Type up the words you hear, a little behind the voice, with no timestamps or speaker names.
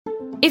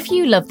If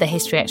you love the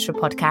History Extra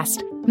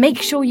podcast,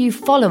 make sure you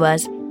follow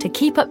us to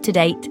keep up to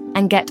date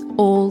and get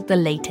all the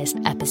latest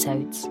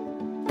episodes.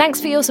 Thanks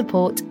for your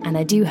support, and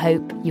I do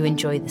hope you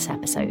enjoy this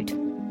episode.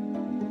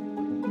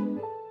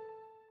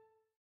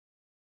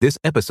 This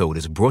episode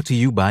is brought to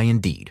you by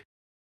Indeed.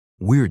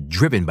 We're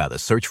driven by the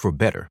search for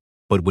better,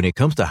 but when it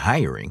comes to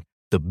hiring,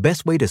 the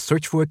best way to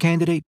search for a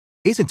candidate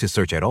isn't to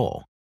search at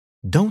all.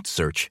 Don't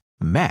search,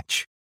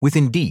 match with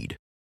Indeed.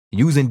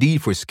 Use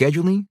Indeed for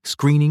scheduling,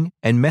 screening,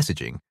 and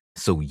messaging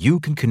so you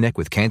can connect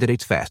with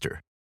candidates faster.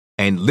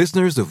 And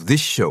listeners of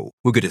this show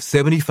will get a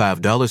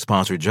 $75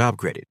 sponsored job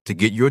credit to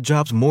get your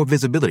jobs more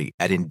visibility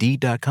at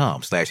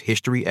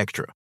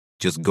Indeed.com/HistoryExtra.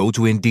 Just go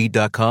to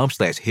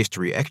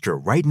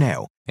Indeed.com/HistoryExtra right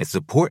now and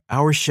support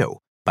our show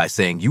by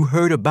saying you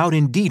heard about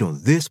Indeed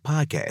on this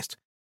podcast.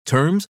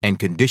 Terms and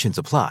conditions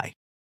apply.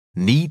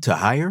 Need to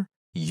hire?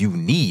 You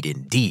need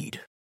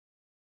Indeed.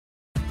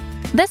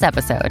 This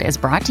episode is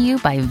brought to you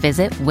by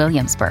Visit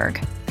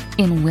Williamsburg.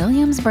 In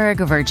Williamsburg,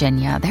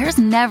 Virginia, there's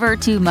never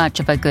too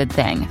much of a good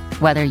thing.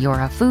 Whether you're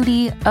a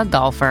foodie, a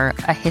golfer,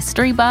 a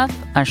history buff,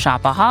 a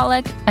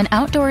shopaholic, an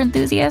outdoor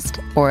enthusiast,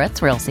 or a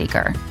thrill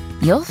seeker,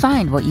 you'll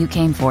find what you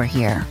came for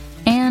here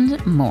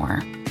and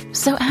more.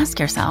 So ask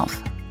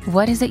yourself,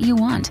 what is it you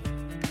want?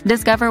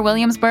 Discover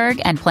Williamsburg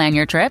and plan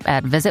your trip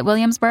at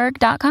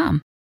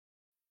visitwilliamsburg.com.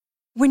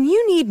 When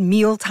you need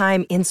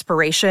mealtime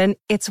inspiration,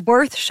 it's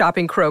worth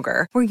shopping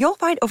Kroger, where you'll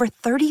find over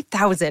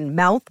 30,000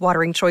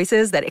 mouth-watering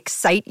choices that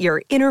excite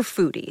your inner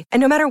foodie. And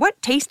no matter what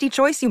tasty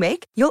choice you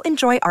make, you'll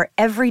enjoy our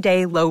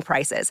everyday low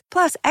prices,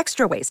 plus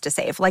extra ways to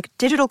save, like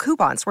digital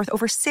coupons worth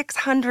over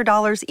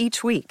 $600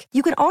 each week.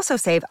 You can also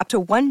save up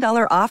to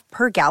 $1 off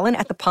per gallon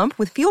at the pump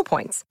with fuel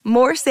points.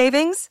 More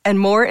savings and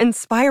more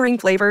inspiring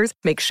flavors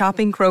make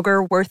shopping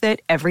Kroger worth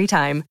it every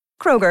time.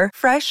 Kroger,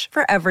 fresh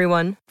for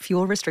everyone.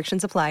 Fuel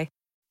restrictions apply.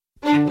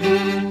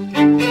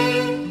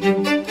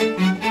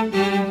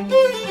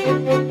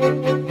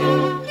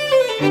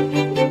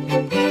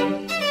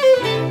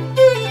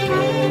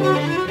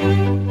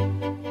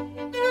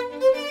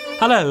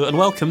 Hello and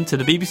welcome to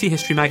the BBC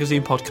History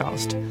Magazine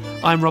podcast.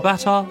 I'm Rob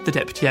Attar, the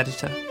Deputy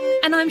Editor.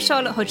 And I'm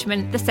Charlotte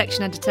Hodgman, the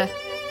Section Editor.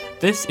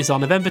 This is our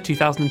November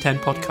 2010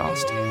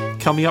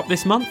 podcast. Coming up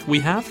this month we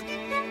have...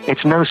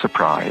 It's no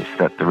surprise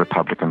that the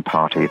Republican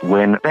Party,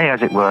 when they,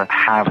 as it were,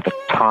 have the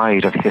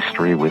tide of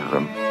history with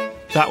them.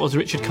 That was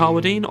Richard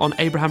Carwardine on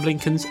Abraham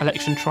Lincoln's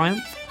election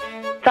triumph.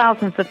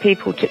 Thousands of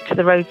people took to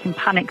the roads in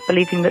panic,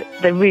 believing that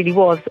there really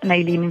was an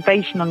alien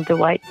invasion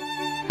underway.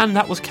 And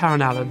that was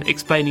Karen Allen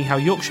explaining how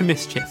Yorkshire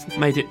Mischief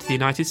made it to the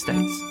United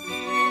States.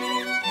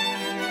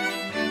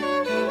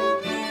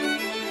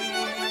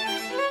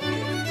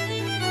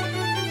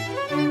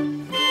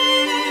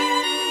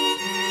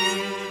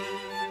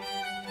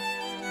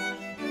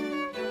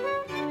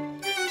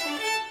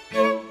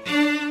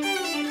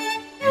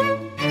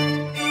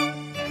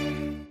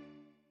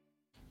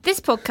 This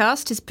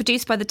podcast is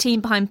produced by the team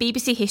behind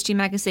BBC History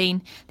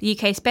Magazine, the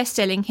UK's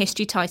best-selling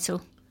history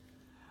title.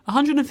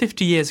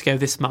 150 years ago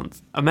this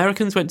month,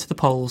 Americans went to the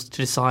polls to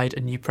decide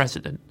a new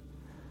president.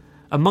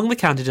 Among the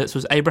candidates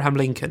was Abraham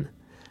Lincoln,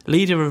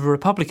 leader of a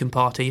Republican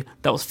Party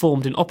that was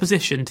formed in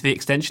opposition to the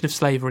extension of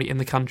slavery in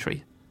the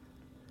country.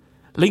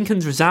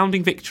 Lincoln's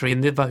resounding victory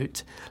in the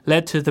vote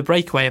led to the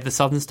breakaway of the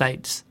southern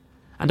states,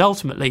 and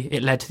ultimately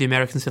it led to the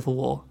American Civil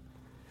War.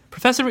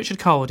 Professor Richard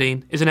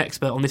Carwardine is an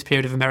expert on this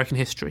period of American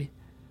history.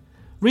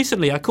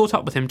 Recently, I caught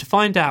up with him to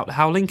find out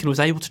how Lincoln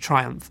was able to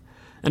triumph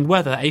and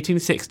whether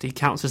 1860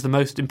 counts as the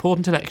most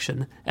important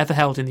election ever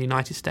held in the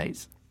United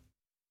States.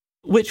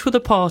 Which were the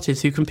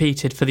parties who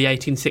competed for the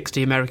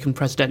 1860 American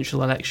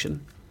presidential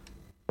election?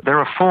 There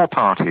are four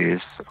parties,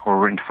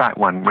 or in fact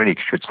one really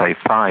should say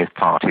five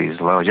parties,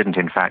 although I didn't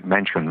in fact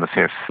mention the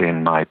fifth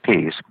in my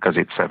piece because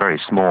it's a very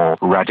small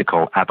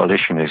radical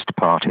abolitionist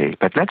party.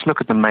 But let's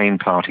look at the main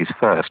parties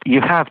first.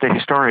 You have the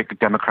historic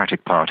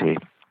Democratic Party,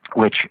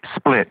 which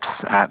splits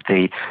at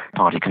the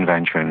party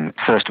convention,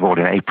 first of all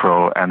in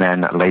April and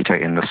then later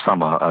in the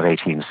summer of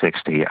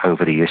 1860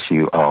 over the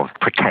issue of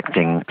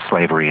protecting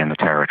slavery in the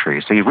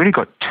territory. So you've really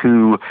got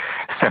two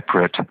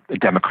separate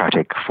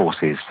democratic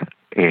forces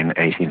in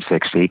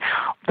 1860.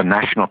 The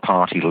National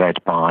Party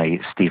led by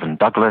Stephen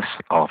Douglas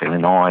of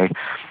Illinois,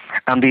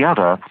 and the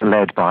other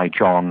led by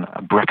John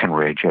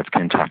Breckinridge of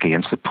Kentucky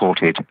and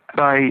supported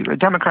by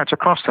Democrats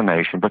across the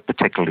nation, but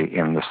particularly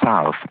in the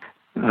South.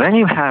 Then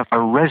you have a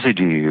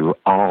residue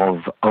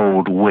of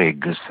old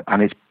Whigs,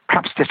 and it's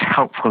perhaps just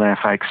helpful if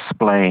I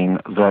explain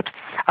that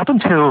up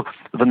until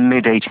the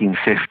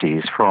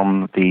mid-1850s,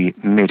 from the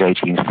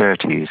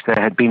mid-1830s, there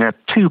had been a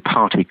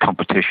two-party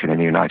competition in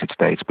the United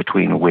States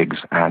between Whigs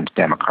and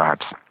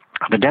Democrats.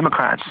 The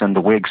Democrats and the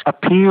Whigs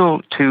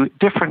appeal to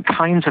different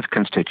kinds of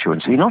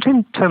constituency, not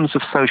in terms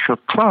of social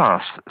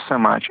class so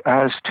much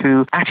as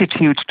to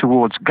attitudes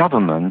towards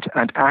government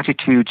and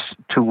attitudes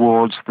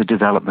towards the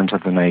development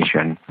of the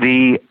nation.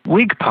 The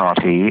Whig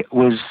Party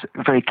was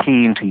very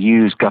keen to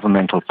use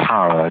governmental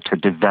power to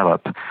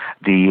develop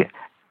the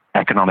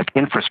economic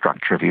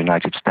infrastructure of the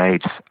United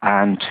States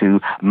and to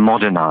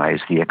modernize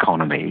the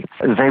economy.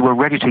 They were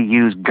ready to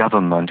use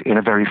government in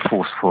a very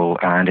forceful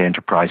and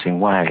enterprising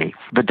way.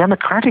 The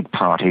Democratic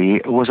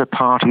Party was a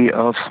party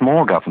of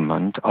small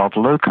government, of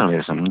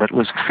localism, that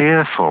was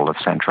fearful of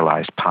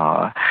centralized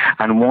power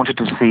and wanted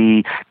to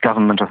see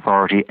government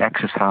authority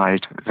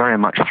exercised very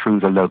much through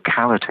the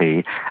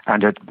locality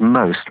and at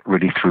most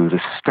really through the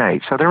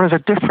state. So there was a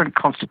different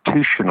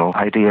constitutional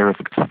idea of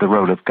the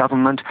role of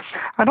government,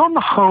 and on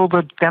the whole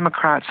the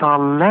Democrats are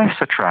less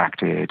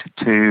attracted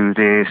to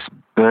this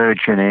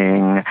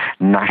burgeoning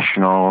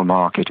national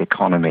market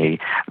economy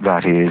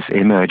that is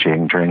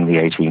emerging during the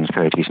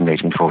 1830s and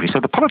 1840s. So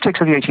the politics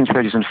of the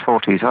 1830s and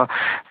 40s are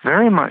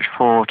very much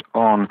fought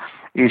on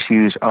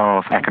issues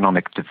of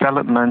economic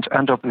development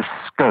and of the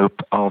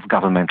scope of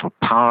governmental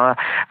power,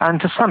 and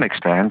to some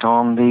extent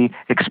on the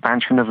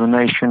expansion of the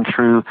nation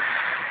through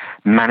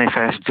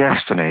manifest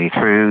destiny,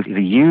 through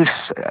the use,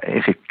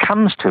 if it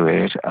comes to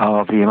it,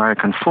 of the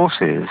American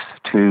forces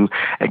to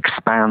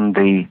expand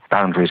the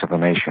boundaries of the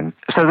nation.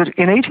 So that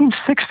in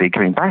 1860,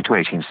 going back to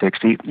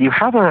 1860, you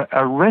have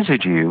a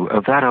residue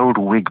of that old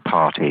Whig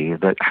Party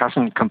that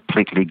hasn't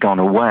completely gone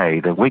away.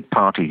 The Whig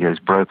Party has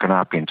broken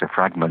up into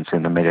fragments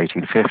in the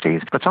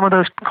mid-1850s, but some of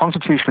those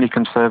constitutionally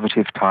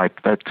conservative type,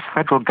 but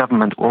federal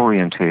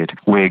government-oriented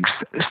Whigs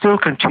still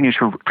continue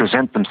to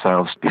present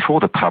themselves before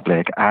the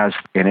public as,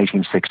 in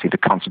 1860, the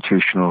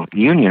Constitutional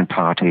Union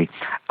Party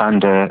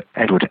under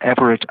Edward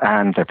Everett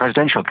and the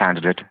presidential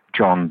candidate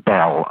John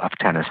Bell of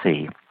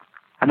Tennessee.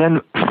 And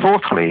then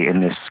fourthly,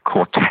 in this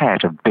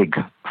quartet of big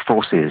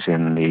forces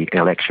in the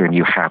election,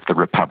 you have the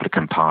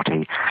Republican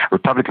Party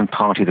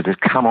that has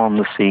come on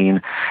the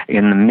scene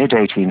in the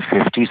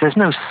mid-1850s. There's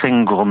no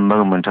single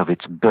moment of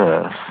its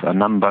birth. A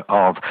number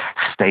of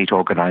state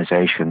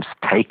organizations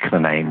take the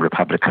name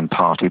Republican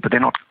Party, but they're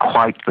not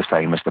quite the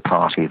same as the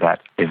party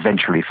that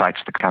eventually fights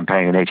the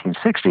campaign in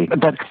 1860.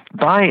 But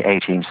by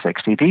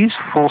 1860, these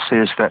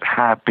forces that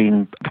have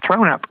been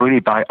thrown up really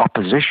by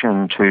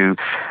opposition to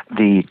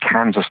the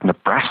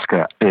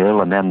Kansas-Nebraska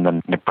bill and then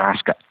the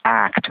Nebraska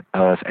Act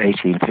of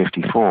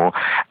 1854,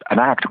 an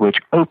act which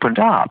opened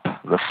up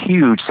the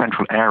huge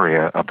central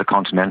area of the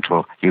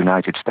continental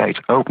United States,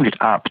 opened it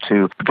up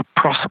to the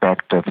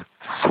prospect of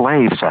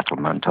slave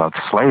settlement, of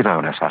slave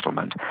owner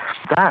settlement.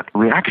 That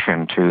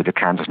reaction to the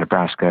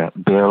Kansas-Nebraska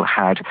bill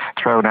had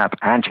thrown up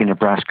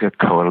anti-Nebraska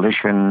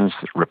coalitions,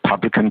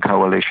 Republican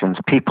coalitions,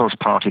 People's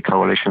Party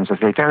coalitions, as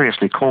they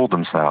variously called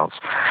themselves,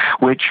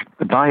 which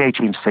by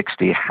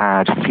 1860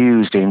 had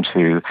fused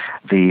into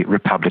the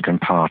Republican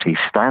Party,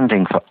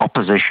 standing for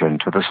opposition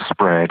to the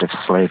spread of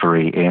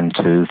slavery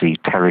into the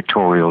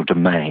territorial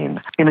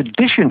domain. In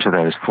addition to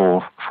those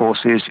four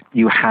forces,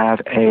 you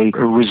have a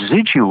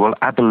residual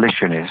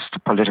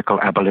political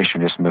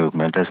abolitionist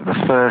movement, as the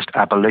first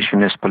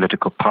abolitionist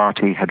political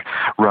party had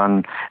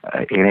run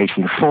in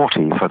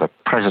 1840 for the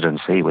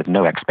presidency with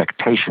no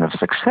expectation of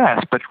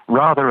success, but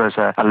rather as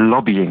a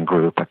lobbying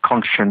group, a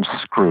conscience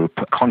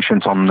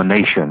on the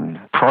nation,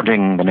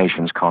 prodding the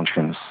nation's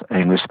conscience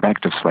in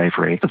respect of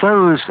slavery.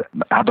 Those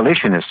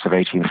abolitionists of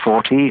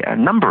 1840, a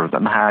number of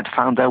them had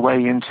found their way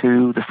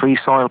into the Free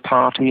Soil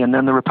Party and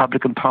then the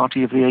Republican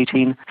Party of the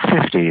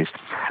 1850s.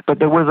 But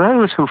there were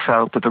those who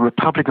felt that the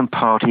Republican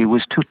Party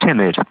was too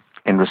timid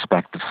in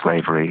respect of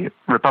slavery.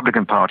 The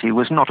Republican Party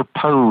was not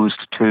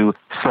opposed to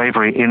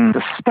slavery in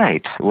the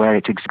states where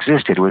it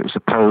existed, where it was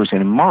opposed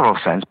in a moral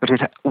sense, but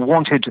it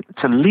wanted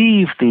to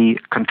leave the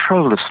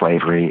control of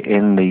slavery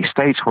in the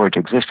states where it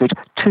existed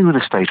to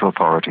the state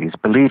authorities,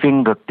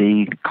 believing that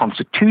the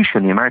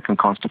Constitution, the American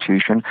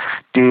Constitution,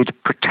 did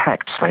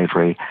protect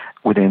slavery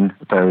within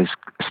those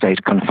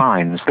state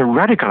confines. The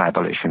radical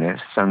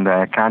abolitionists and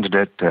their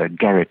candidate,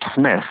 Gerrit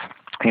Smith,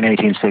 in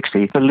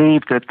 1860,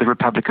 believed that the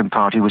Republican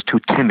Party was too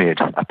timid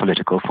a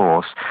political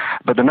force,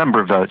 but the number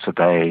of votes that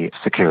they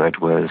secured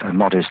was a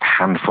modest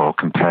handful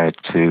compared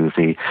to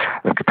the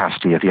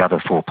capacity of the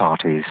other four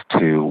parties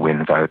to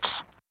win votes.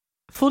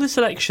 For this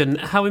election,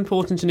 how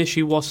important an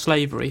issue was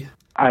slavery?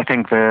 I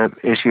think the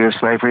issue of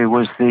slavery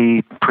was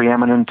the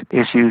preeminent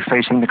issue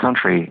facing the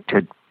country.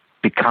 It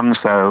become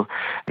so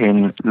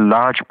in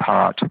large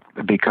part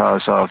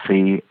because of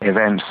the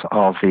events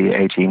of the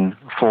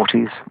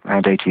 1840s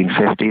and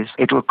 1850s.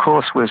 It, of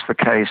course, was the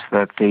case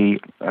that the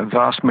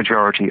vast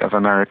majority of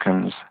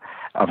Americans,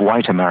 of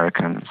white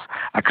Americans,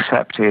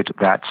 accepted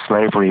that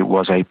slavery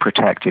was a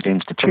protected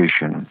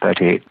institution, that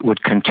it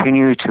would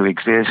continue to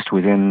exist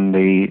within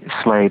the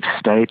slave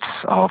states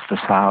of the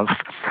South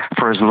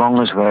for as long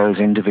as those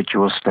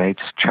individual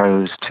states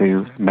chose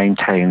to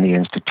maintain the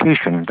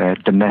institution, their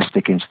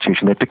domestic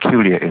institution, their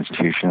peculiar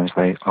institution, as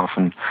they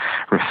often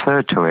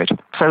referred to it.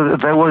 So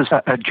there was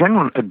a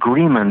general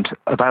agreement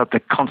about the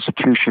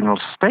constitutional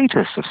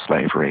status of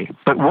slavery.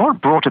 But what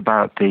brought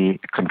about the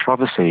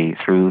controversy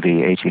through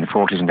the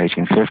 1840s and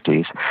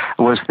 1850s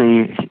was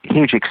the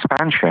huge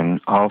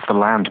expansion of the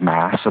land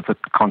mass of the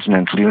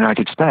continental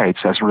United States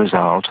as a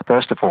result,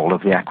 first of all,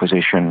 of the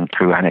acquisition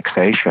through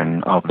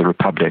annexation of the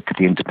Republic,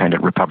 the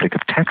independent Republic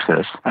of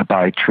Texas,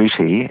 by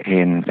treaty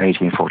in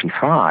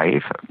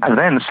 1845, and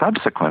then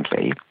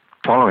subsequently,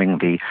 following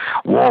the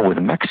war with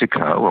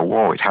Mexico, a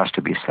war, it has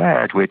to be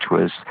said, which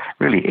was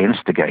really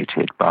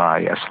instigated by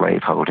a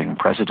slaveholding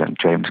president,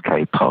 James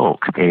K.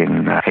 Polk,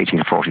 in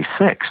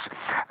 1846.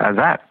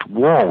 That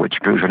war, which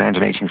drew to an end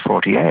in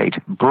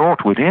 1848,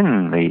 brought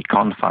within the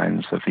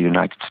confines of the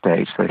United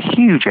States the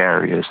huge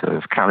areas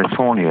of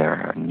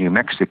California, New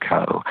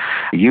Mexico,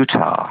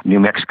 Utah,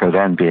 New Mexico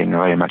then being a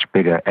very much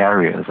bigger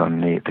area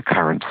than the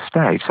current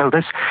state. So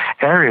this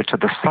area to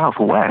the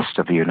southwest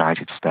of the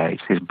United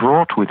States is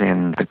brought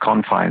within the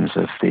confines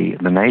of the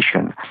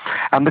nation.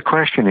 And the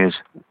question is,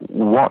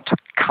 what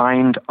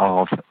kind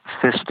of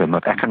system,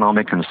 of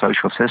economic and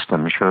social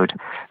system, should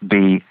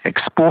be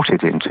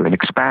exported into and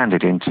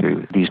expanded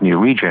into these new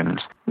regions?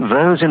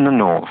 Those in the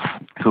North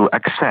who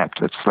accept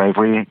that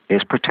slavery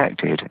is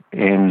protected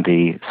in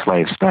the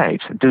slave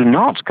states do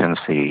not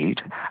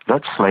concede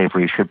that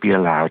slavery should be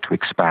allowed to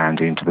expand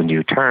into the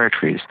new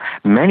territories.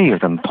 Many of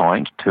them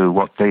point to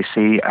what they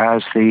see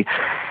as the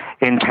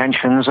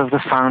intentions of the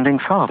Founding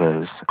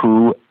Fathers,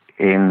 who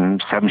in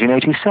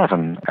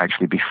 1787,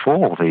 actually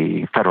before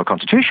the Federal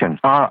Constitution,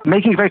 are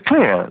making it very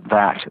clear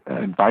that,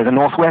 by the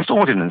Northwest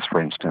Ordinance,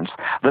 for instance,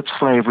 that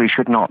slavery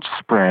should not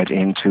spread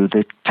into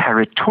the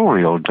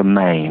territorial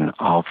domain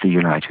of the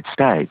United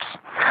States.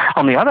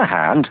 On the other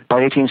hand,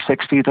 by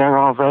 1860, there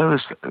are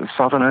those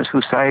Southerners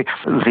who say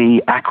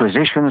the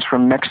acquisitions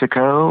from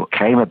Mexico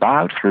came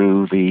about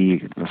through the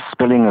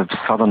spilling of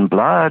Southern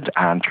blood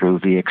and through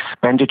the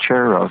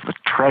expenditure of the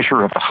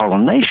treasure of the whole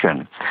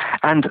nation.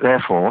 And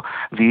therefore,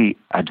 the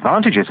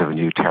advantages of a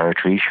new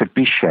territory should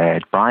be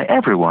shared by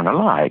everyone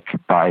alike,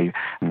 by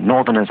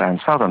Northerners and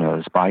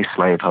Southerners, by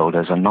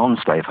slaveholders and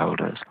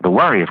non-slaveholders. The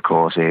worry, of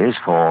course, is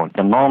for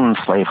the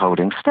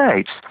non-slaveholding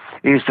states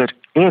is that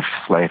if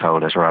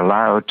slaveholders are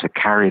allowed to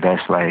carry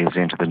their slaves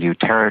into the new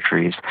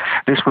territories,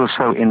 this will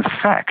so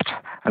infect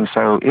and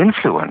so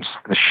influence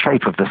the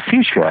shape of the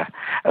future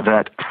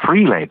that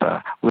free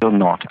labor will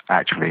not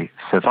actually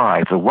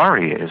survive. The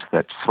worry is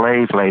that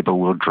slave labor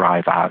will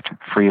drive out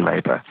free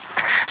labor.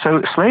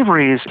 So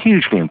slavery is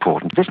hugely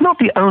important. It's not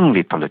the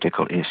only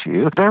political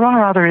issue. There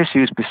are other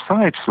issues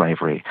besides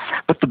slavery,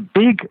 but the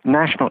big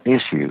national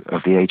issue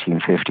of the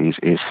 1850s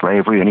is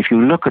slavery. And if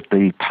you look at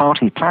the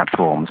party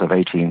platforms of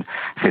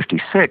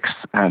 1856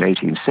 and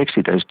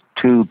 1860, those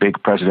two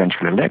big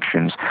presidential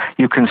elections,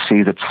 you can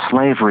see that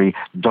slavery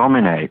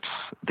dominates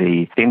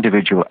the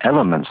individual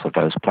elements of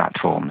those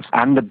platforms.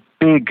 And the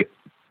big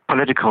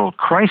political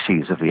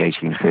crises of the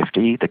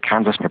 1850, the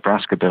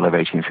Kansas-Nebraska Bill of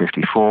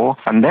 1854,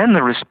 and then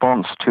the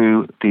response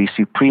to the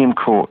Supreme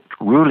Court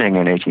ruling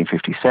in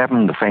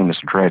 1857, the famous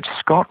Dred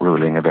Scott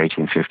ruling of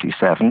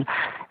 1857,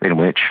 in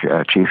which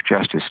Chief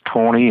Justice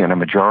Taney and a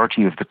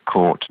majority of the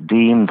court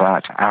deemed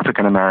that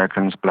African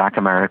Americans, black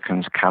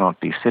Americans cannot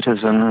be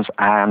citizens,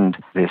 and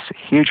this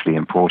hugely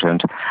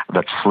important,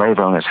 that slave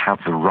owners have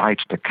the right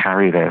to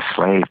carry their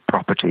slave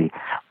property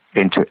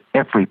into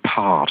every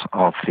part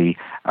of the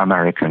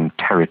American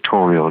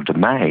territorial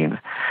domain.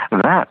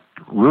 That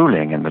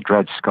ruling in the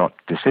Dred Scott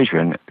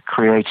decision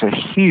creates a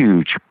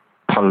huge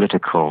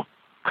political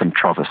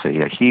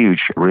controversy, a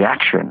huge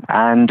reaction.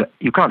 And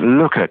you can't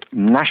look at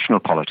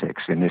national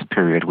politics in this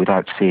period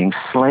without seeing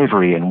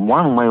slavery in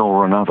one way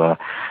or another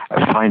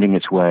finding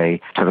its way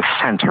to the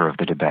center of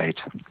the debate.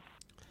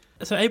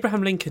 So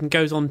Abraham Lincoln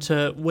goes on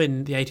to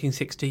win the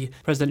 1860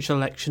 presidential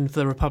election for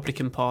the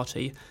Republican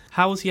Party.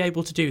 How was he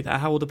able to do that?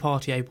 How was the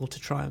party able to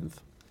triumph?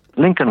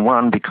 Lincoln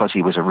won because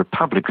he was a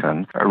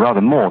Republican,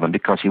 rather more than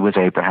because he was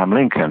Abraham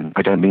Lincoln.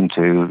 I don't mean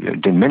to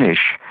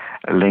diminish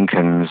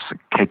Lincoln's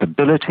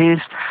capabilities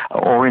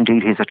or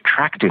indeed his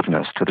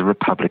attractiveness to the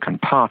Republican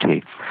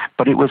Party,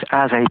 but it was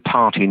as a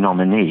party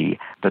nominee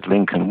that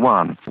Lincoln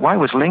won. Why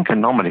was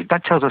Lincoln nominated?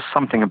 That tells us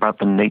something about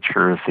the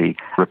nature of the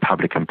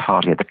Republican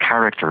Party, the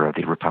character of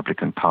the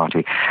Republican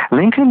Party.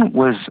 Lincoln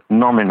was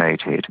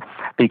nominated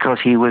because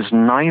he was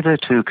neither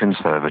too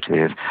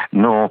conservative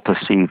nor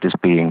perceived as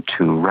being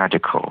too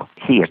radical.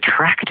 He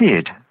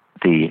attracted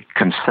the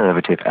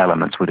conservative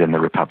elements within the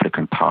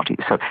Republican Party.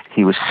 So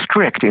he was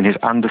strict in his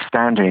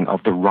understanding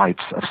of the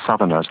rights of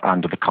Southerners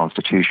under the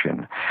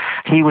Constitution.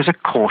 He was a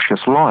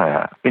cautious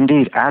lawyer.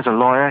 Indeed, as a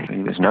lawyer,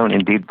 he was known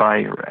indeed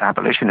by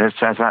abolitionists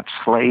as that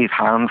slave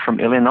hound from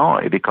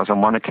Illinois, because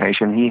on one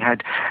occasion he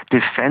had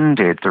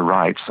defended the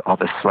rights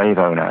of a slave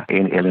owner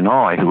in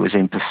Illinois who was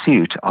in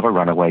pursuit of a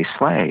runaway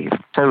slave.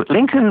 So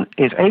Lincoln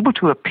is able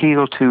to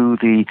appeal to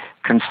the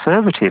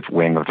conservative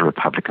wing of the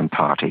Republican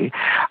Party.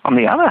 On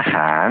the other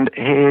hand,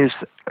 his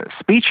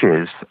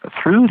speeches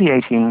through the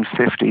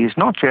 1850s,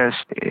 not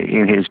just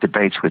in his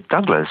debates with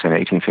Douglas in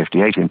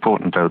 1858,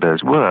 important though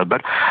those were,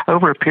 but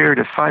over a period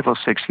of 5 or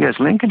 6 years,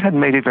 Lincoln had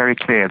made it very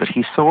clear that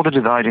he saw the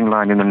dividing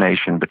line in the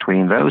nation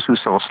between those who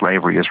saw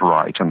slavery as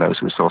right and those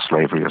who saw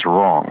slavery as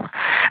wrong.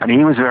 And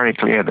he was very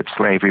clear that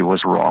slavery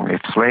was wrong.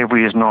 If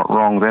slavery is not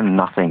wrong, then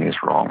nothing is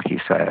wrong, he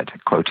said,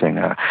 quoting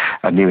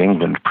a New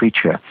England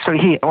preacher. So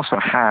he also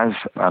has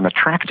an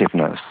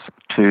attractiveness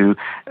to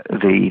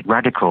the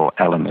radical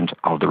element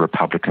of the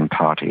Republican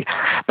Party.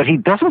 But he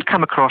doesn't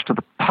come across to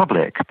the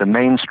public, the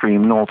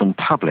mainstream Northern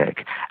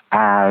public,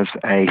 as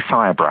a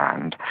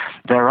firebrand.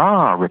 There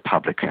are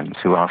Republicans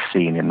who are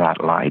seen in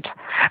that light,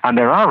 and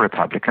there are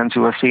Republicans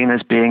who are seen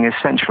as being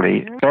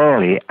essentially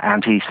barely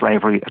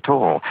anti-slavery at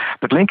all.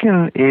 But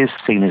Lincoln is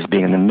seen as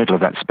being in the middle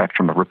of that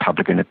spectrum of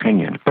Republican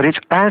opinion. But it's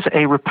as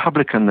a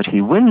Republican that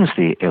he wins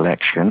the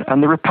election,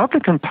 and the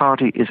Republican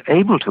Party is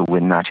able to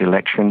win that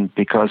election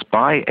because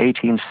by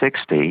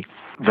 1860,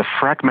 the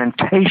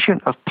fragmentation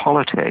of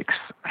politics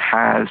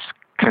has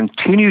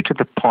continued to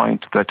the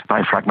point that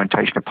by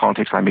fragmentation of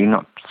politics, I mean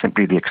not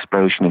simply the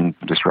explosion and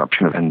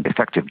disruption and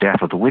effective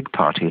death of the Whig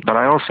Party, but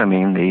I also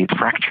mean the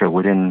fracture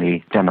within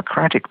the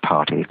Democratic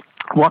Party.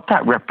 What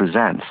that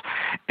represents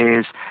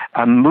is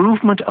a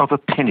movement of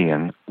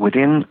opinion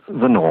within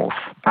the North,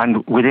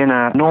 and within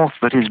a North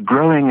that is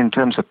growing in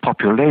terms of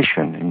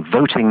population, in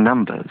voting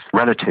numbers,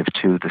 relative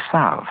to the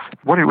South.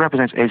 What it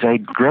represents is a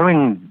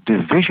growing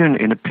division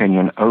in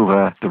opinion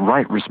over the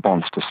right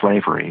response to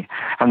slavery.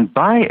 And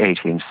by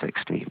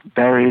 1860,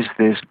 there is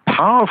this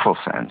powerful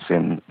sense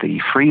in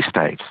the free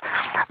states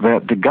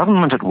that the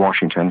government at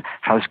Washington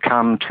has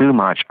come too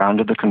much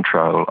under the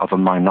control of a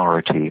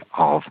minority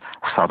of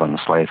Southern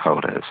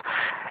slaveholders.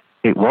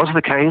 It was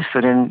the case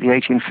that in the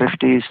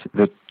 1850s,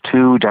 the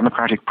two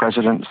Democratic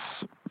presidents,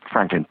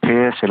 Franklin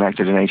Pierce,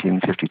 elected in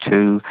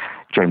 1852,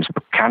 James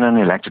Buchanan,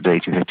 elected in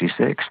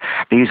 1856,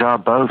 these are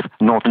both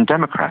Northern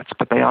Democrats,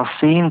 but they are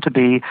seen to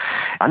be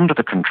under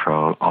the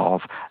control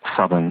of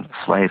Southern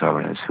slave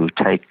owners who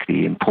take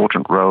the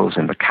important roles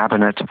in the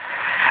cabinet.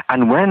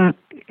 And when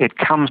it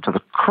comes to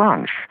the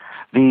crunch,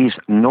 these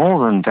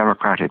Northern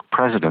Democratic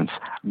presidents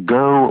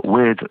go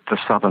with the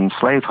Southern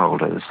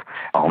slaveholders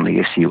on the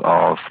issue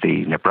of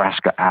the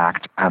Nebraska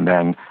Act and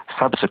then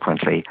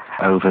subsequently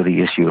over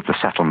the issue of the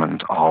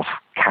settlement of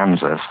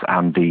Kansas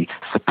and the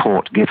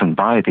support given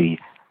by the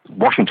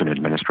Washington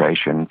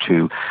administration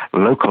to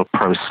local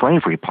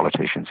pro-slavery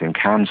politicians in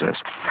Kansas.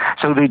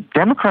 So the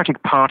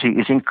Democratic Party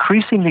is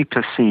increasingly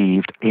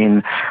perceived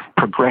in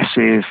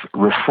progressive,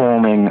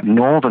 reforming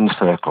northern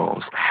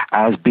circles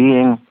as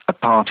being a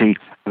party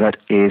that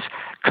is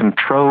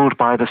controlled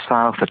by the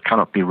South, that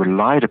cannot be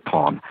relied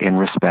upon in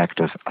respect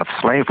of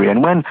slavery.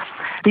 And when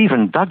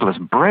Stephen Douglas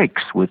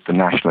breaks with the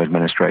national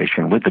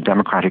administration, with the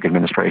Democratic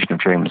administration of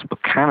James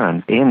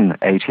Buchanan in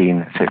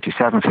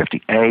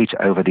 1857-58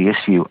 over the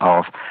issue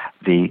of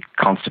the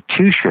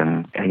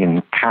Constitution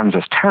in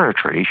Kansas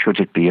Territory, should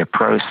it be a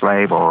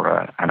pro-slave or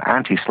an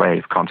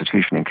anti-slave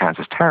Constitution in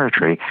Kansas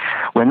Territory,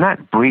 when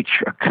that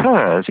breach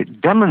occurs,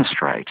 it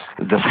demonstrates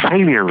the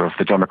failure of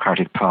the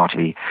Democratic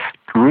Party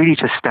really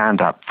to stand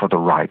up for the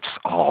rights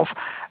of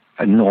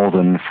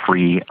northern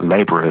free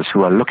laborers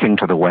who are looking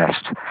to the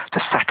West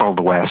to settle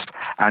the West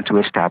and to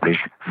establish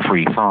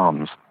free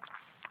farms.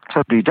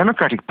 So the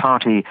Democratic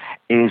Party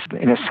is,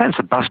 in a sense,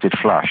 a busted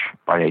flush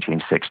by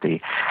 1860,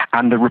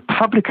 and the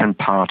Republican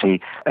Party,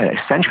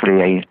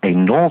 essentially a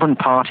northern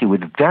party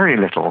with very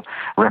little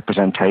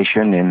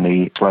representation in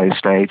the slave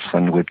states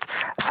and with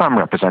some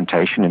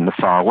representation in the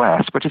far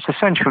west, but it's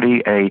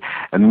essentially a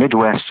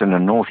Midwestern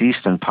and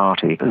Northeastern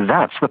party.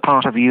 That's the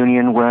part of the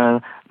Union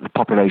where the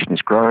population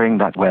is growing,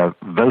 that where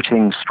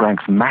voting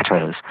strength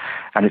matters,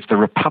 and it's the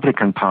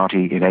Republican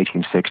Party in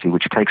 1860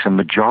 which takes a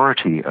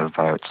majority of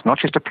votes, not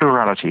just a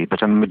plurality,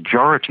 but a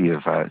majority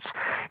of votes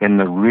in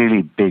the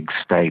really big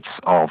states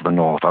of the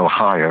North,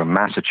 Ohio,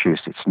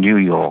 Massachusetts, New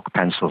York,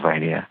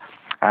 Pennsylvania.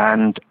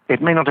 And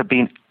it may not have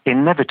been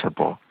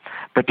inevitable,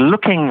 but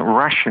looking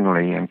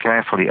rationally and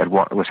carefully at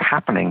what was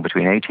happening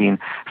between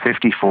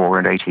 1854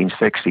 and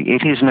 1860,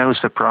 it is no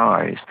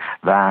surprise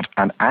that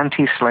an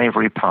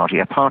anti-slavery party,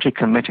 a party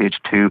committed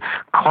to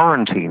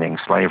quarantining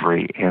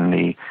slavery in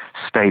the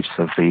states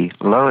of the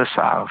lower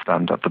South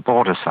and of the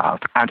border South,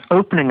 and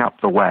opening up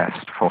the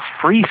West for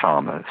free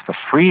farmers, for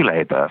free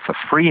labor, for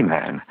free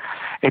men,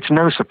 it's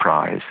no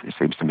surprise, it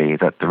seems to me,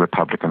 that the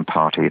Republican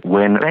Party,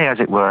 when they, as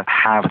it were,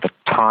 have the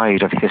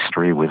tide of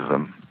history with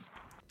them.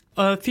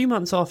 A few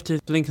months after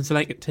Lincoln's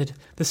elected,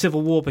 the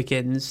Civil War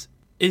begins.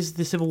 Is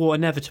the Civil War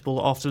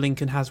inevitable after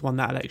Lincoln has won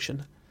that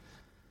election?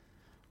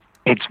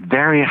 It's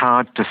very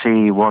hard to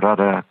see what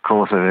other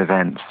course of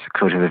events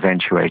could have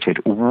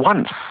eventuated.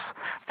 Once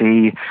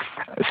the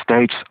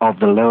states of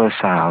the lower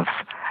South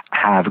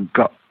have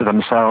got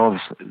themselves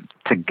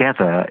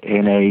together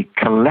in a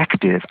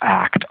collective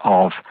act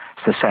of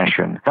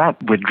secession,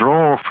 that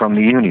withdrawal from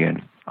the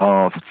Union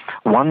of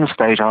one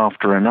state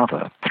after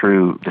another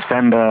through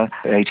December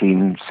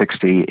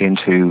 1860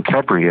 into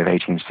February of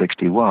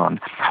 1861,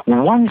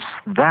 once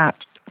that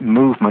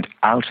movement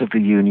out of the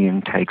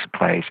Union takes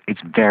place,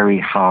 it's very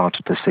hard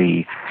to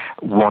see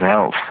what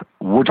else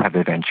would have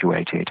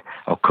eventuated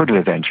or could have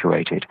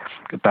eventuated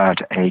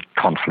about a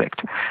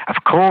conflict.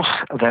 Of course,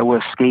 there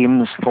were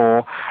schemes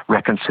for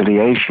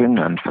reconciliation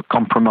and for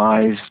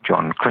compromise.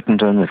 John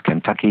Crittenden of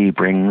Kentucky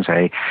brings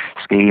a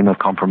scheme of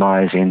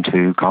compromise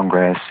into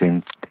Congress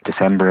in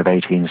December of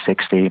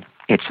 1860.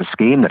 It's a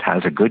scheme that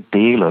has a good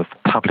deal of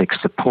public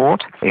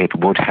support. It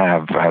would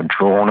have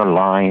drawn a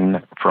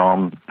line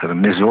from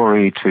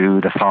Missouri to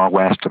the far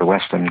west, to the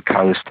western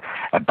coast,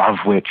 above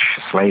which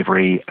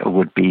slavery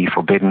would be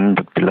forbidden,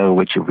 but below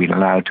which it would be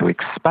allowed to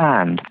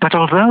expand. But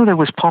although there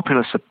was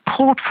popular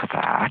support for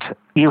that,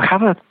 you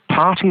have a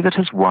party that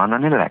has won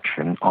an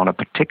election on a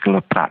particular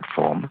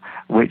platform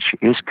which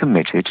is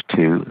committed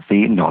to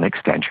the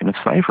non-extension of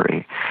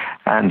slavery.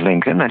 And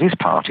Lincoln and his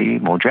party,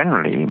 more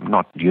generally,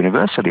 not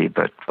universally,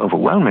 but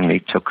overwhelmingly,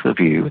 took the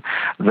view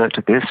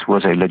that this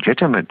was a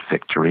legitimate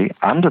victory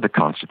under the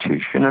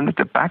Constitution, and that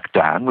to back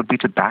down would be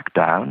to back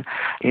down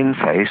in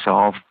face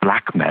of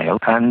blackmail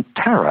and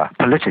terror,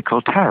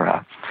 political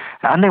terror.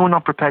 And they were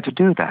not prepared to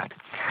do that.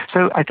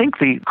 So I think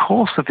the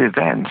course of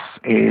events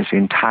is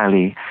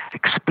entirely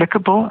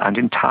explicable and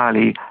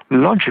entirely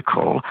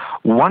logical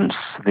once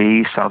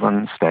the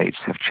southern states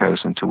have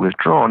chosen to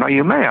withdraw. Now,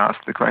 you may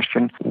ask the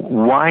question,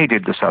 why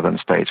did the southern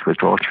states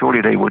withdraw?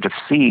 Surely they would have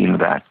seen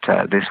that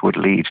this would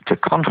lead to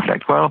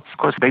conflict. Well, of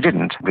course, they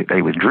didn't.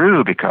 They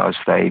withdrew because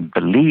they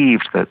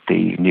believed that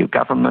the new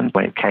government,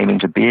 when it came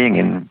into being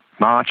in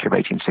March of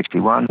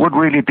 1861, would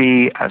really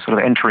be a sort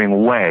of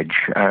entering wedge,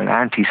 an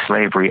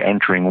anti-slavery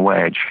entering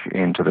wedge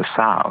into the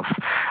South.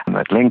 And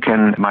that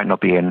Lincoln might not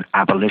be an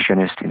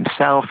abolitionist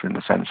himself in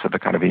the sense of a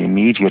kind of an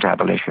immediate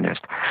abolitionist,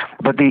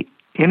 but the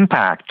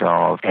impact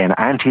of an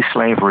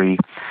anti-slavery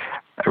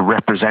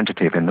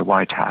representative in the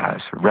White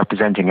House,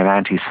 representing an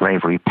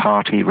anti-slavery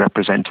party,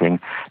 representing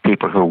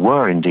people who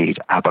were indeed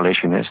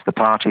abolitionists, the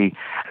party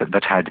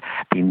that had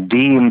been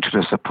deemed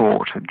to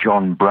support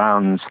John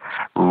Brown's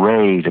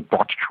raid, a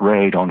botched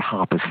raid on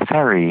Harper's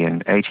Ferry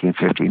in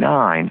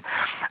 1859.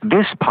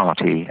 This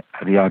party,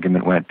 the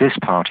argument went, this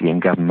party in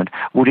government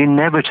would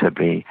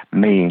inevitably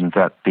mean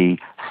that the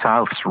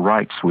South's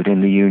rights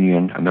within the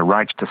Union and the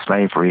rights to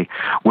slavery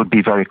would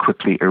be very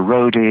quickly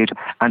eroded,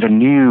 and a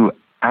new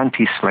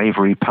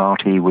anti-slavery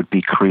party would be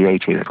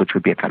created, which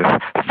would be a kind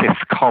of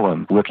fifth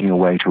column working a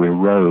way to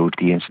erode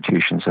the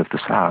institutions of the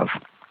South.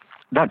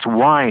 That's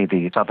why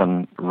the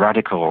Southern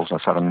radicals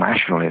or Southern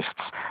nationalists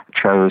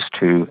chose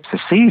to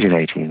secede in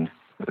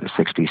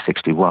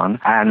 1860-61,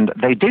 and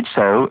they did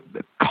so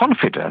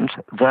confident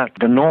that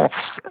the North's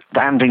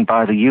standing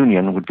by the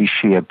Union would be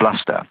sheer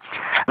bluster,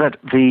 that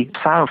the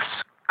South's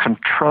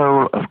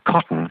control of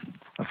cotton,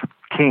 of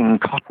king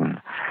cotton,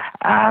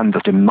 and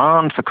the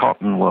demand for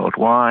cotton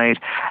worldwide,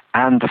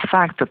 and the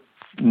fact that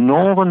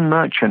northern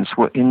merchants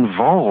were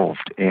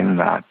involved in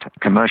that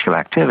commercial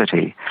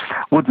activity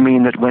would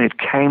mean that when it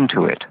came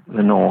to it,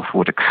 the North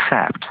would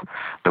accept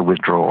the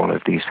withdrawal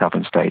of these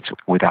southern states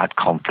without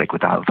conflict,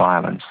 without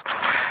violence.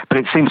 But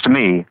it seems to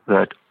me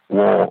that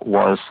war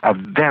was a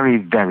very,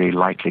 very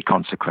likely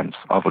consequence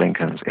of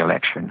Lincoln's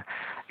election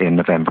in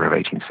November of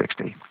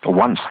 1860,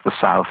 once the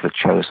South had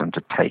chosen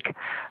to take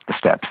the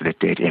steps that it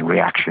did in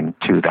reaction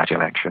to that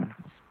election.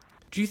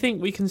 Do you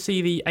think we can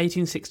see the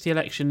 1860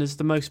 election as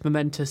the most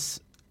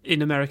momentous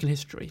in American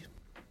history?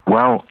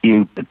 Well,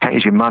 you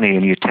pays your money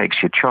and you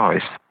takes your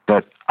choice,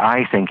 but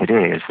I think it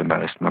is the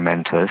most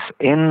momentous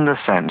in the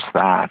sense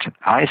that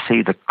I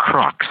see the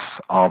crux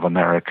of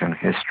American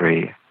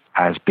history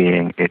as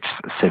being its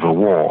Civil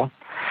War,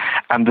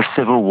 and the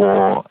Civil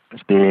War as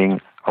being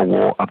a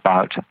war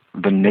about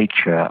the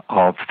nature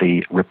of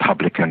the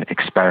Republican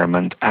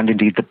experiment and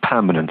indeed the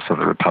permanence of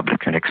the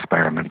Republican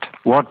experiment.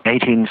 What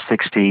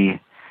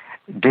 1860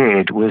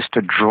 did was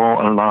to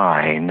draw a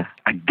line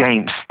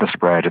against the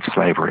spread of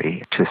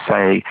slavery, to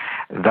say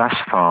thus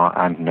far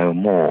and no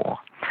more.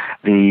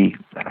 The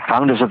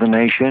founders of the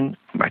nation,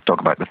 I talk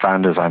about the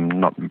founders, I'm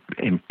not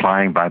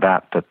implying by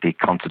that the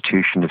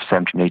Constitution of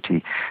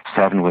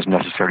 1787 was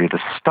necessarily the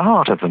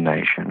start of the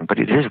nation, but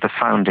it is the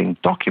founding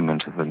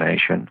document of the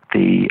nation.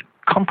 The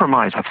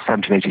Compromise of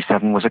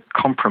 1787 was a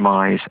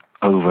compromise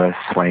over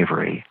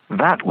slavery.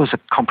 That was a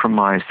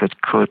compromise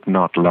that could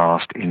not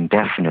last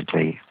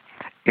indefinitely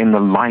in the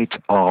light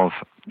of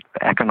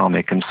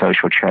economic and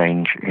social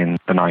change in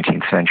the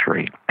 19th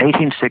century.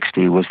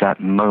 1860 was that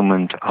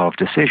moment of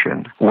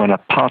decision when a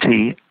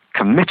party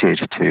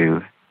committed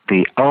to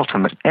the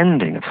ultimate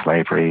ending of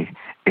slavery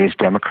is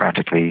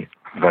democratically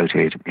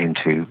voted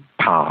into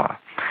power.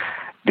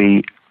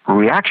 The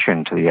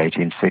reaction to the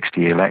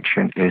 1860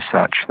 election is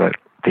such that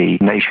the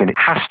nation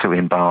has to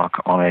embark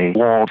on a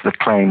war that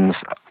claims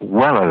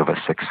well over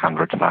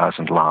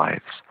 600,000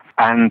 lives.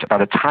 And by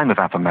the time of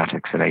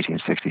Appomattox in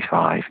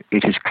 1865,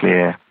 it is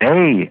clear,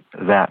 A,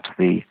 that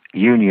the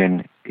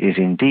Union is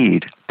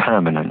indeed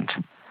permanent,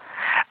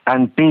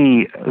 and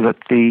B, that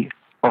the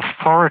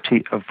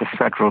authority of the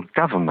federal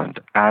government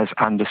as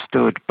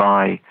understood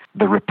by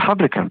the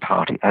Republican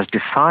Party, as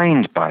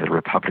defined by the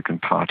Republican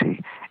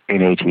Party,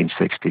 in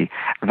 1860.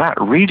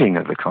 That reading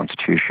of the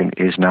Constitution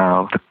is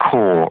now the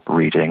core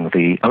reading,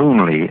 the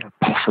only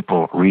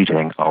possible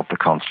reading of the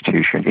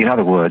Constitution. In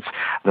other words,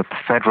 that the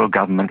federal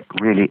government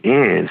really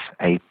is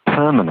a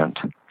permanent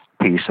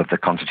piece of the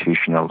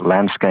constitutional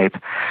landscape,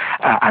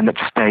 and that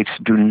states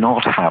do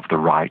not have the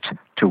right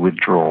to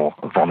withdraw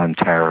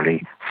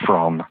voluntarily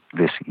from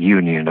this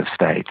union of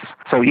states.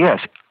 So yes,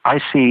 I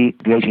see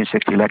the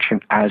 1860 election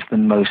as the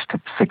most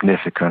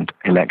significant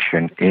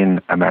election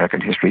in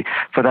American history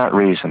for that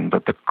reason.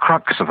 But the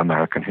crux of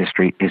American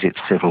history is its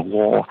Civil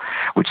War,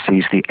 which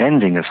sees the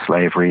ending of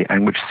slavery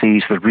and which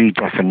sees the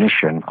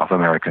redefinition of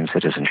American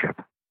citizenship.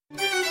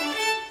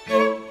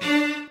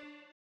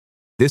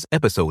 This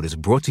episode is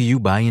brought to you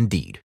by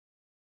Indeed.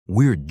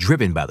 We're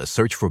driven by the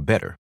search for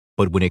better,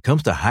 but when it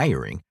comes to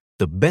hiring,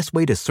 the best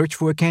way to search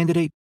for a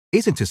candidate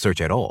isn't to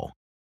search at all.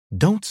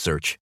 Don't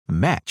search,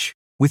 match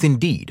with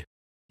Indeed.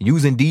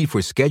 Use Indeed for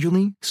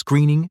scheduling,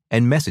 screening,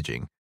 and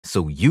messaging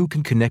so you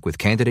can connect with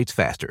candidates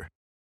faster.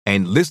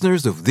 And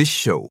listeners of this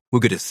show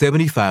will get a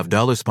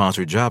 $75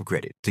 sponsored job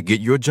credit to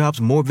get your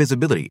jobs more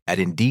visibility at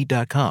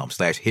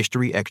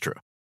Indeed.com/HistoryExtra.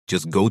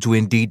 Just go to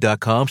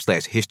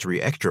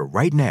Indeed.com/HistoryExtra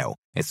right now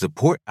and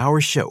support our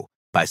show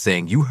by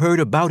saying you heard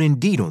about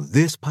Indeed on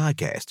this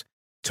podcast.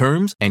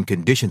 Terms and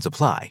conditions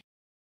apply.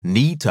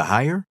 Need to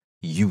hire?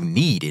 You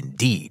need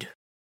Indeed.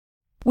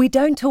 We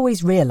don't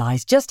always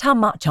realize just how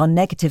much our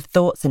negative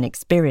thoughts and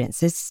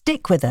experiences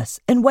stick with us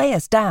and weigh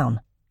us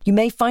down. You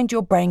may find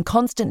your brain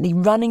constantly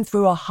running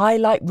through a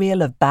highlight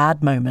reel of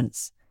bad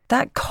moments.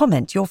 That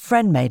comment your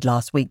friend made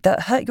last week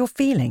that hurt your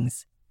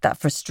feelings. That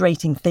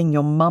frustrating thing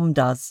your mum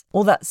does,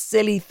 or that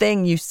silly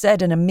thing you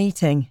said in a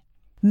meeting.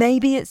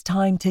 Maybe it's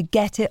time to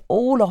get it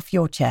all off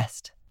your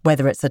chest,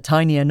 whether it's a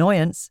tiny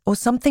annoyance or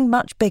something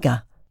much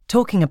bigger.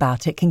 Talking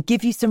about it can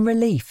give you some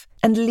relief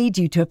and lead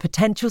you to a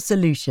potential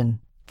solution.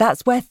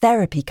 That's where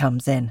therapy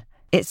comes in.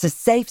 It's a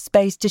safe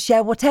space to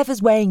share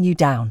whatever's weighing you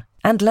down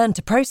and learn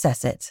to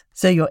process it,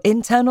 so your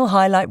internal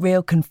highlight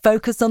reel can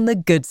focus on the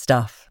good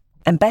stuff.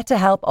 And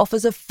BetterHelp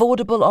offers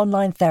affordable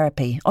online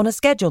therapy on a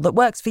schedule that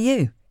works for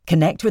you.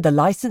 Connect with a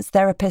licensed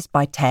therapist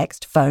by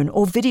text, phone,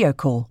 or video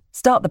call.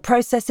 Start the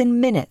process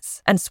in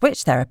minutes and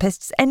switch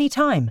therapists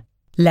anytime.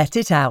 Let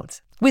it out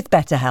with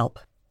BetterHelp.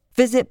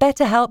 Visit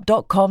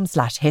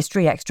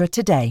betterhelp.com/historyextra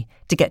today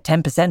to get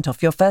 10%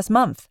 off your first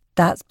month.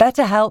 That's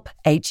BetterHelp,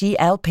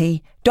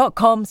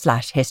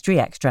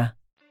 HELP.com/historyextra.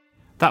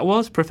 That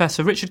was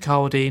Professor Richard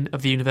Carwardine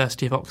of the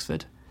University of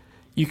Oxford.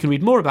 You can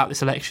read more about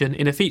this election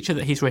in a feature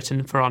that he's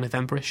written for our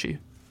November issue.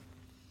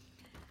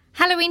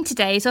 Halloween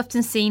today is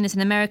often seen as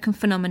an American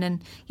phenomenon,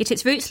 yet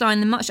its roots lie in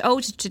the much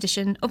older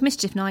tradition of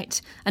Mischief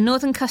Night, a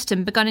northern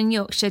custom begun in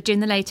Yorkshire during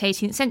the late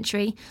 18th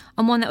century,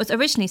 and one that was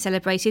originally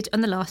celebrated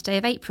on the last day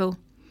of April.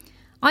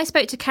 I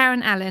spoke to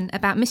Karen Allen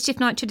about Mischief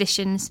Night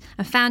traditions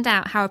and found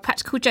out how a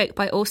practical joke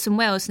by Orson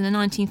Welles in the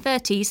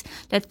 1930s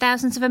led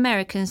thousands of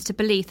Americans to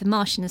believe the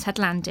Martians had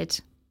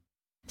landed.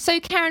 So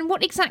Karen,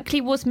 what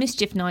exactly was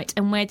Mischief Night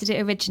and where did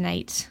it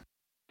originate?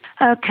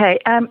 Okay,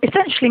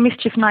 essentially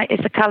Mischief Night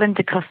is a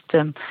calendar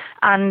custom,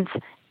 and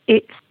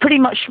it's pretty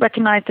much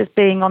recognised as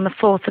being on the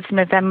 4th of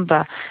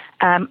November,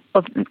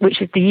 which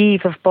is the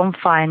eve of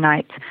Bonfire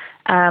Night.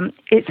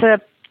 It's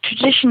a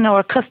tradition or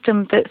a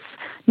custom that's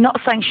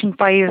not sanctioned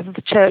by either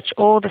the church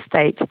or the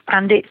state,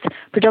 and it's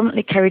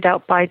predominantly carried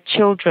out by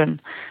children.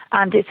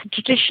 And it's a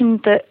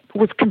tradition that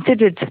was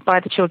considered by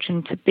the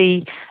children to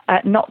be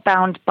not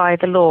bound by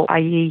the law,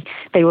 i.e.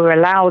 they were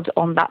allowed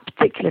on that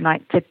particular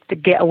night to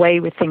get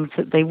away with things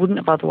that they wouldn't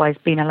have otherwise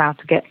been allowed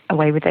to get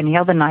away with any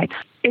other night.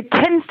 It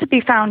tends to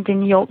be found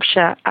in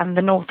Yorkshire and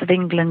the north of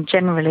England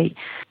generally,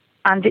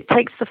 and it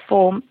takes the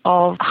form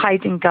of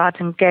hiding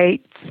garden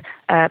gates,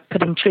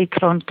 putting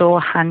treacle on door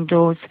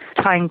handles,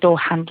 tying door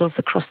handles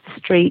across the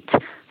street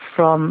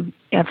from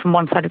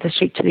one side of the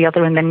street to the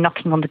other, and then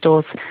knocking on the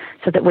doors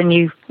so that when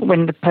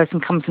the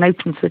person comes and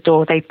opens the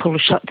door, they pull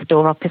shut the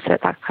door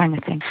opposite, that kind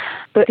of thing.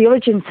 But the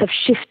origins have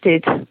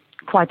shifted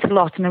quite a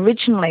lot, and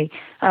originally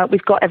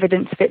we've got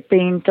evidence of it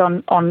being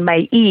done on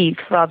May Eve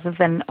rather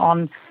than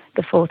on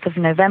the 4th of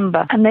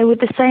November. And they were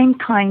the same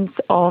kinds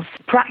of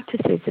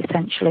practices,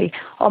 essentially.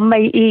 On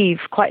May Eve,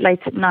 quite late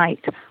at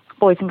night,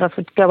 boys and girls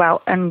would go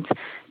out and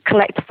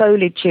collect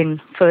foliage in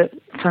for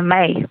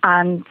May.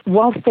 And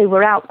whilst they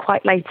were out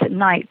quite late at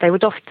night, they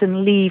would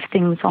often leave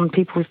things on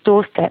people's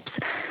doorsteps,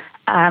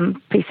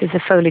 pieces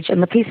of foliage.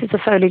 And the pieces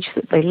of foliage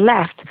that they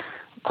left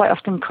quite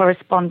often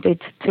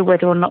corresponded to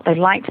whether or not they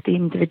liked the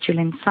individual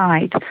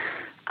inside.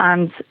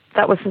 And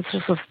that was the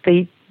sort of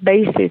the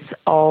basis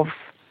of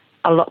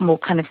a lot more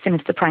kind of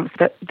sinister pranks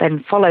that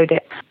then followed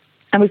it.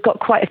 And we've got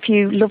quite a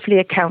few lovely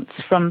accounts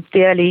from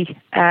the early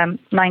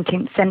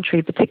 19th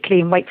century,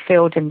 particularly in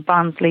Wakefield and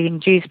Barnsley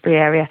and Dewsbury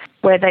area,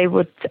 where they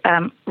would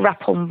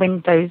rap on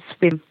windows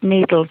with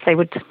needles. They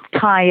would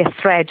tie a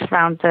thread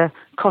around a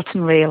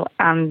cotton reel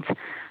and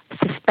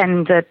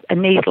suspend a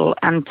needle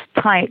and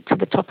tie it to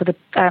the top of the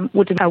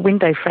wooden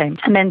window frame.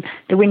 And then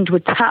the wind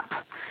would tap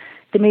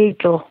the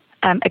needle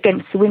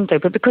against the window.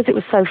 But because it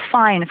was so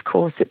fine, of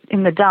course,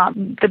 in the dark,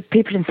 the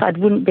people inside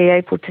wouldn't be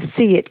able to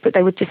see it, but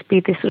there would just be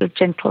this sort of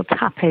gentle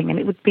tapping, and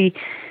it would be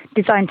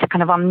designed to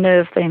kind of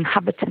unnerve the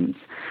inhabitants.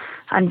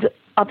 And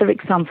other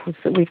examples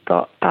that we've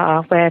got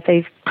are where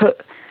they've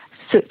put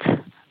soot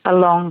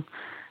along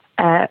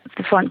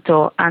the front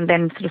door and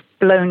then sort of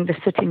blown the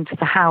soot into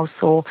the house,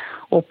 or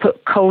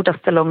put coal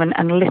dust along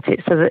and lit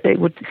it so that it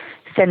would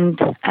send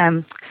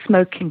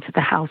smoke into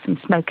the house and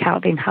smoke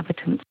out the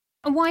inhabitants.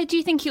 And why do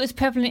you think it was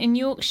prevalent in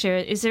Yorkshire?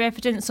 Is there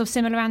evidence of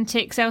similar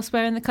antics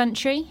elsewhere in the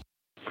country?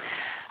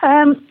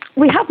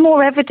 We have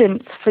more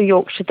evidence for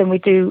Yorkshire than we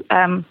do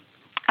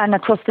and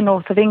across the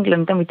north of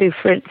England than we do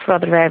for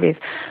other areas.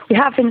 We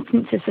have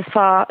instances as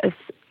far as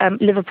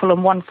Liverpool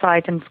on one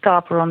side and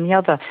Scarborough on the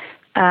other,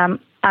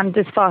 and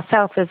as far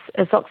south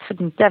as Oxford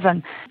and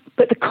Devon.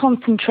 But the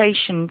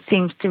concentration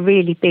seems to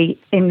really be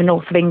in the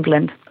north of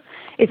England.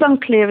 It's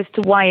unclear as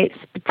to why it's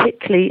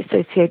particularly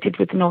associated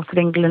with the north of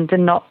England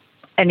and not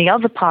any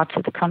other part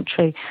of the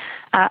country.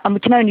 And we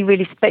can only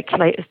really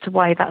speculate as to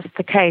why that's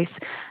the case.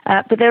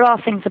 But there are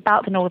things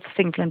about the north of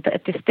England that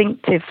are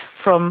distinctive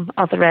from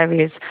other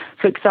areas.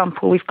 For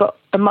example, we've got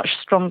a much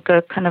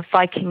stronger kind of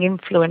Viking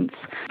influence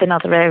than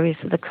other areas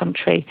of the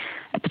country,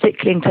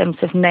 particularly in terms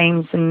of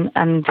names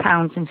and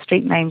towns and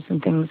street names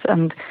and things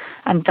and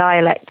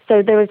dialect.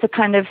 So there is a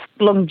kind of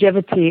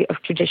longevity of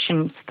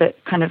traditions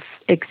that kind of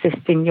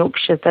exist in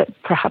Yorkshire that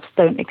perhaps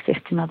don't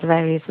exist in other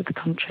areas of the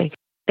country.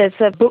 There's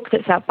a book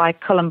that's out by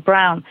Colin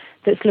Brown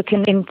that's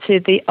looking into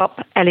the Up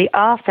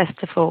LER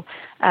festival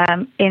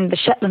in the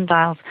Shetland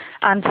Isles,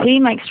 and he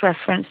makes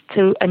reference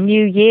to a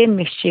New Year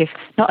mischief,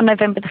 not a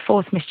November the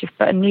 4th mischief,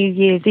 but a New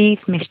Year's Eve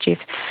mischief.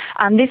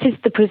 And this is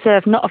the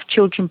preserve not of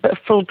children but of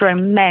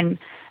full-grown men,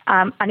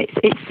 and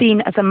it's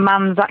seen as a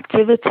man's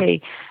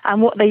activity.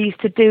 And what they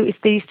used to do is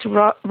they used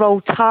to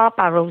roll tar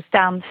barrels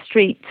down the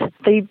street.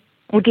 They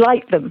would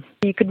light them.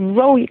 You could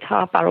roll your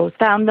tar barrels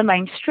down the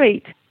main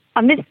street.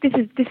 And this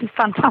is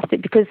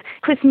fantastic, because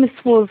Christmas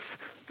was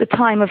the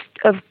time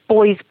of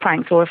boys'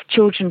 pranks or of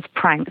children's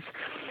pranks.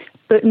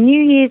 But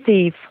New Year's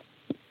Eve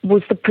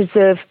was the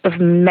preserve of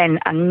men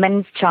and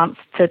men's chance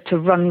to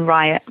run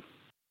riot.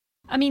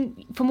 I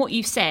mean, from what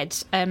you've said,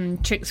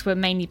 tricks were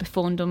mainly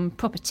performed on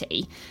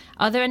property.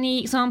 Are there any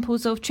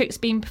examples of tricks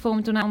being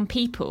performed on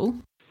people?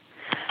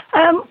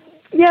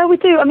 Yeah, we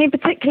do. I mean,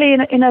 particularly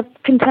in a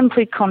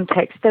contemporary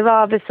context, there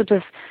are the sort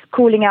of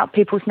calling out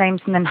people's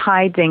names and then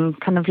hiding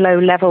kind of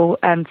low-level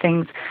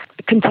things.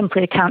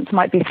 Contemporary accounts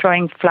might be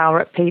throwing flour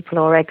at people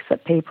or eggs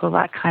at people,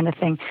 that kind of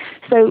thing.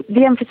 So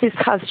the emphasis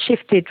has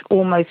shifted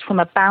almost from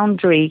a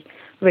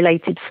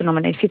boundary-related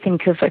phenomenon. If you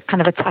think of a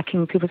kind of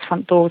attacking people's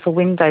front doors or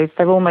windows,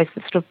 they're almost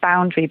a sort of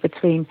boundary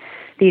between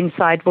the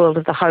inside world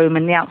of the home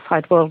and the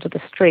outside world of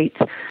the street.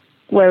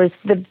 Whereas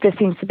there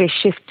seems to be a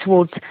shift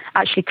towards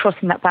actually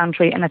crossing that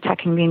boundary and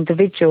attacking the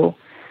individual.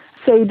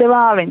 So there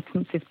are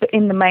instances, but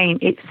in the main,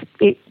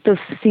 it does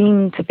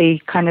seem to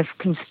be kind of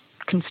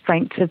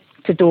constraint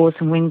to doors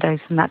and windows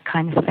and that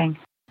kind of thing.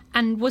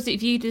 And was it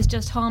viewed as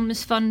just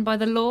harmless fun by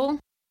the law?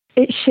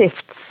 It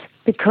shifts,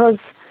 because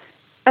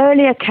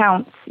early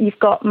accounts, you've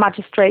got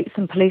magistrates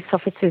and police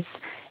officers,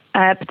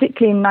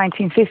 particularly in the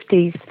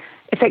 1950s,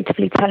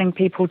 effectively telling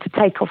people to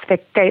take off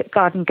their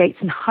garden gates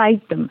and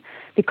hide them,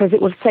 because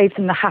it will save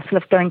them the hassle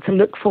of going to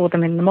look for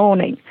them in the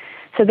morning.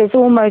 So there's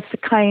almost a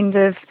kind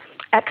of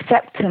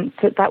acceptance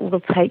that will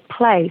take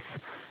place.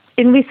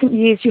 In recent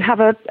years, you have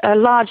a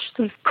large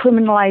sort of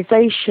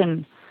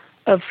criminalisation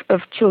of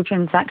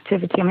children's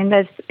activity. I mean,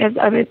 there's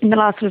in the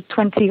last sort of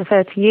 20 or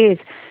 30 years,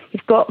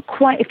 you've got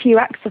quite a few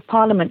acts of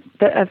parliament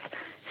that have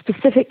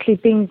specifically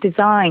been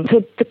designed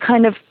to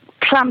kind of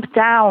clamp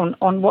down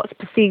on what's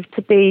perceived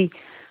to be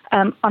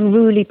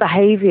unruly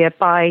behaviour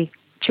by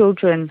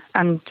children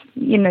and,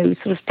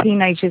 sort of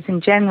teenagers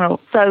in general.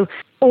 So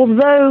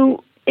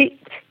although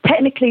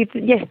technically,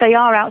 yes, they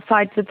are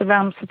outside of the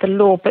realms of the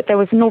law, but there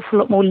was an awful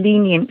lot more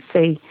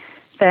leniency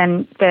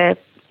than there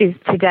is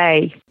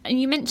today.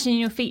 And you mentioned in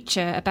your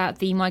feature about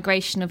the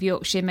migration of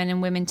Yorkshire men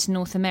and women to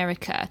North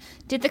America.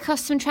 Did the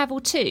custom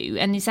travel too?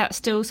 And is that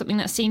still something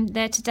that's seen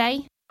there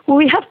today? Well,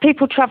 we have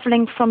people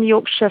travelling from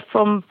Yorkshire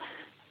from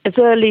as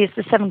early as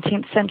the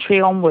 17th century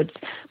onwards,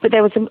 but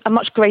there was a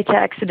much greater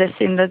exodus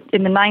in the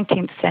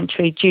 19th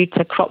century due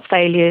to crop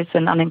failures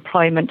and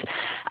unemployment,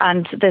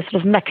 and the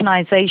sort of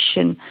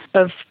mechanisation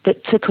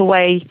that took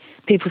away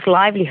people's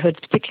livelihoods,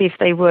 particularly if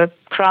they were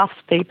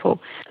craftspeople.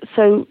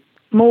 So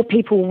more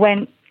people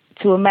went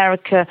to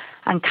America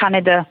and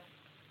Canada,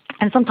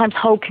 and sometimes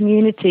whole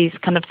communities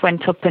kind of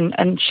went up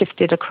and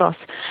shifted across.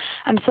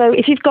 And so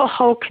if you've got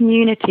whole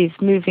communities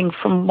moving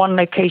from one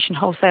location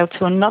wholesale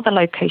to another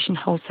location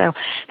wholesale,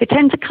 they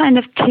tend to kind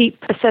of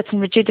keep a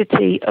certain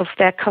rigidity of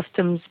their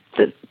customs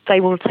that they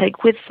will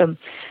take with them.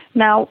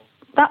 Now,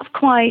 that's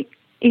quite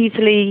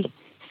easily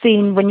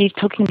seen when you're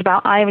talking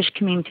about Irish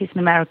communities in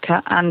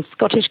America and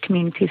Scottish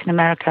communities in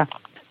America.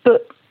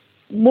 But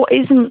what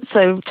isn't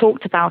so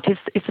talked about is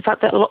the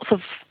fact that lots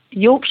of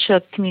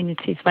Yorkshire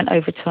communities went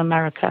over to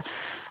America,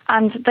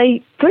 and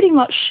they pretty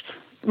much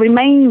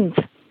remained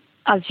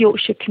as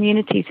Yorkshire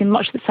communities in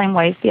much the same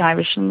way as the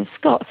Irish and the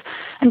Scots.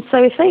 And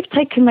so if they've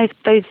taken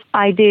those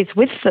ideas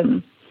with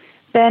them,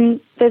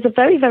 then there's a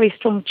very, very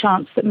strong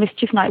chance that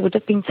Mischief Night would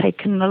have been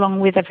taken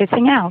along with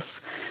everything else.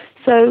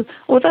 So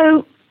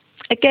although,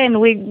 again,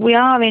 we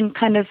are in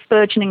kind of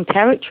burgeoning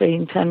territory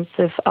in terms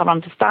of our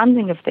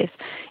understanding of this,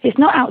 it's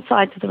not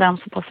outside of the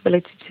realms of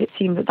possibility to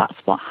assume that that's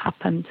what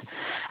happened.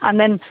 And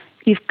then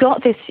you've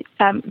got this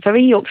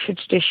very Yorkshire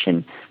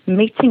tradition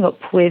meeting up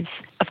with,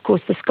 of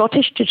course, the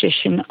Scottish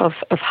tradition of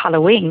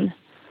Halloween,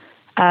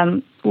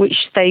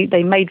 which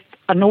they made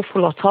an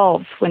awful lot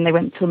of when they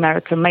went to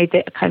America, made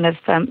it a kind of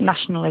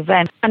national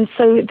event. And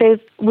so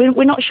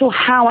we're not sure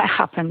how it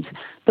happened,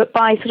 but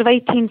by sort of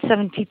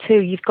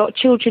 1872, you've got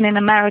children in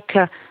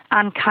America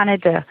and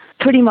Canada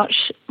pretty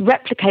much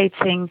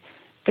replicating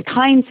the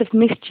kinds of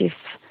mischief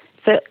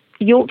that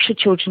Yorkshire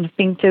children have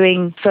been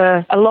doing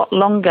for a lot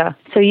longer.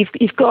 So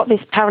you've got this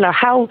parallel.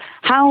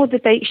 How the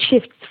date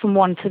shifts from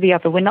one to the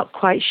other, we're not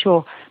quite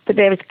sure, but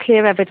there is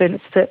clear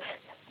evidence that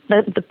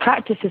the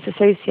practices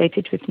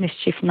associated with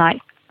Mischief Night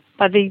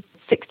by the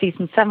 60s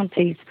and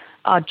 70s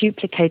are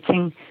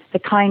duplicating the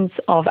kinds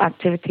of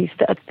activities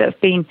that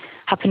have been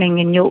happening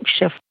in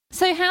Yorkshire.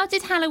 So how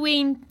did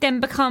Halloween then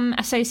become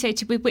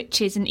associated with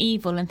witches and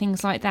evil and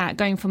things like that,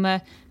 going from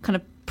a kind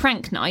of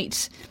prank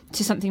night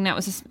to something that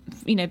was,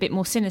 a bit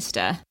more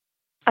sinister?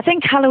 I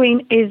think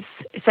Halloween is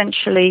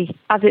essentially,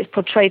 as it's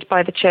portrayed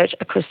by the church,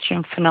 a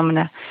Christian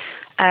phenomena.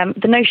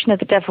 The notion of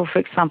the devil, for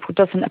example,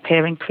 doesn't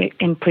appear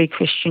in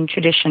pre-Christian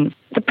traditions.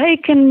 The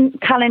pagan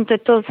calendar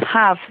does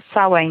have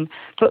Samhain,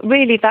 but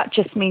really that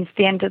just means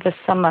the end of the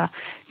summer.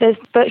 There's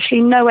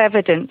virtually no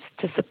evidence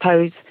to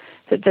suppose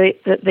that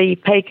the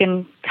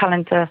pagan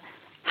calendar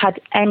had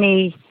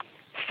any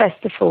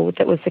festival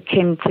that was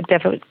akin to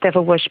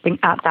devil worshipping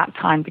at that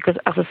time, because,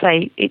 as I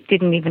say, it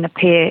didn't even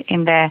appear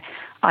in their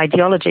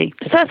ideology.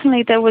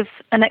 Certainly there was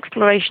an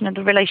exploration of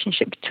the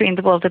relationship between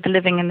the world of the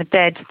living and the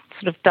dead,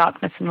 sort of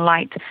darkness and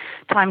light,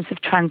 times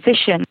of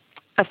transition,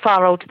 are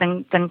far older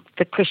than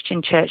the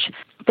Christian church.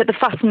 But the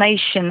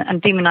fascination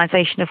and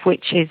demonization of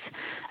witches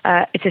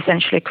is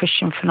essentially a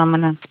Christian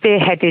phenomenon,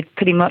 spearheaded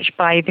pretty much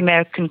by the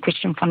American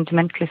Christian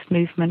fundamentalist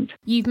movement.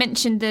 You've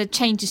mentioned the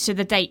changes to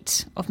the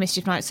date of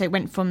Mischief Night, so it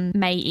went from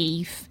May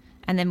Eve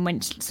and then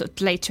went sort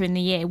of later in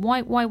the year.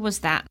 Why was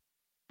that?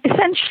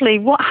 Essentially,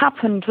 what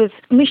happened was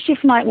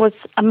Mischief Night was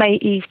a May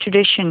Eve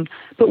tradition,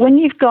 but when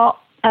you've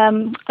got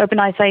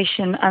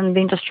urbanisation and the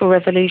Industrial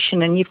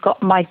Revolution and you've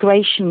got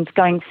migrations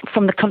going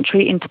from the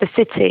country into the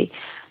city,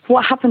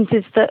 what happens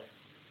is that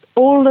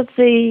all of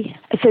the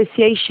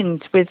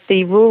associations with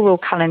the rural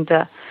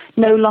calendar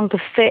no longer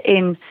fit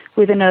in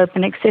with an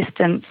urban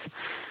existence.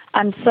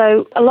 And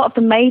so a lot of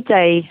the May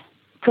Day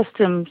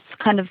customs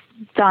kind of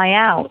die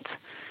out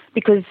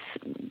because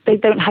they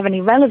don't have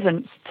any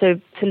relevance to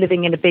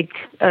living in a big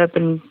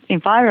urban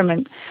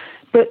environment.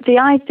 But the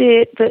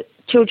idea that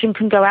children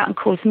can go out and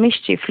cause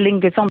mischief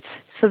lingers on.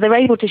 So they're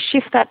able to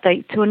shift that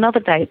date to another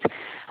date.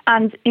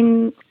 And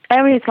in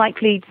areas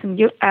like Leeds and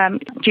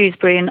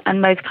Dewsbury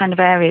and those kind of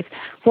areas,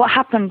 what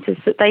happens is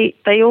that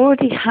they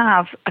already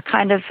have a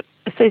kind of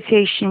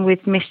association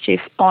with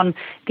mischief on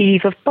the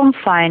eve of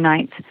bonfire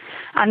night.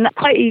 And that's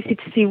quite easy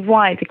to see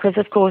why, because,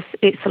 of course,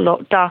 it's a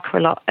lot darker,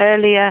 a lot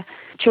earlier.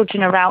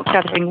 Children are out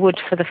gathering wood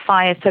for the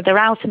fire, so they're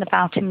out and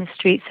about in the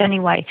streets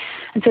anyway.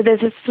 And so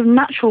there's a sort of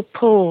natural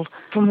pull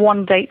from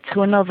one date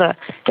to another.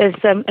 There's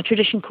a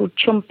tradition called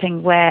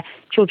chumping, where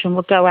children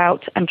will go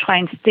out and try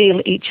and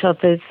steal each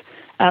other's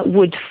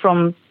wood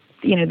from,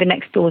 the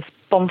next door's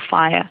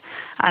bonfire.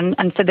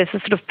 And so there's a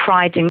sort of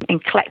pride in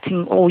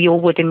collecting all your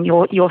wood in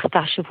your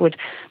stash of wood,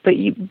 but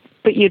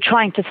you're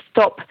trying to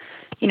stop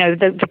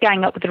the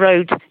gang up the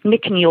road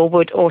nicking your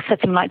wood or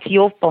setting light to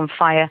your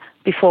bonfire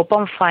before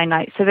bonfire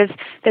night. So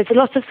there's a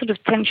lot of sort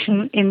of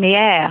tension in the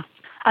air.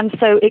 And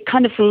so it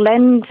kind of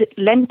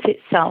lent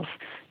itself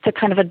to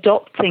kind of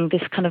adopting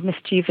this kind of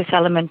mischievous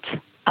element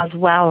as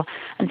well.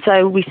 And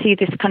so we see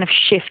this kind of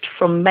shift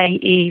from May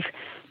Eve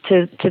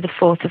to the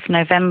 4th of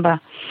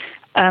November.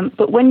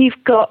 But when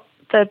you've got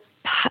the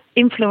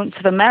influence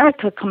of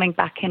America coming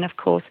back in, of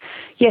course,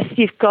 yes,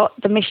 you've got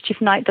the Mischief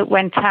Night that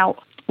went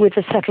out with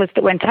the settlers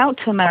that went out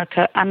to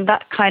America, and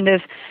that kind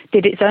of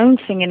did its own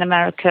thing in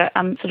America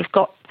and sort of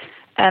got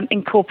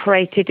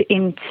incorporated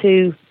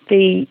into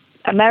the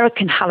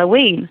American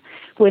Halloween.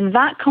 When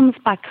that comes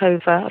back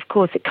over, of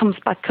course, it comes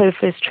back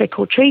over as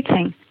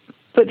trick-or-treating.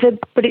 But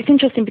it's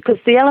interesting because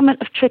the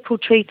element of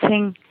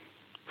trick-or-treating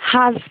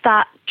has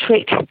that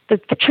trick, the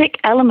trick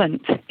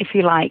element, if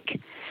you like,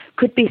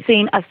 could be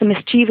seen as the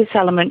mischievous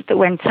element that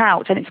went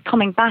out, and it's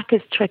coming back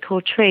as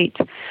trick-or-treat.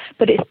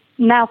 But it's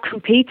now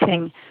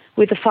competing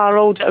with the far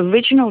older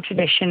original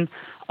tradition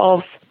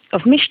of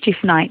Mischief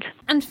Night.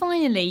 And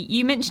finally,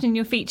 you mentioned in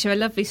your feature a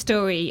lovely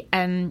story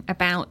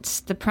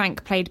about the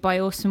prank played by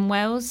Orson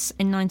Welles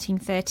in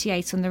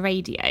 1938 on the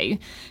radio.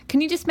 Can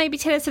you just maybe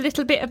tell us a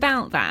little bit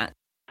about that?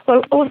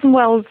 Well, Orson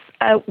Welles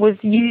was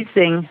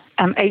using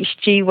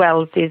H.G.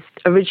 Wells'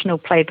 original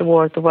play, The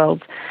War of the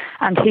Worlds,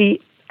 and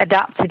he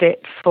adapted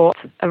it for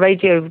a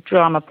radio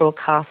drama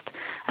broadcast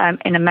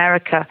in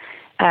America,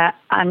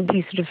 and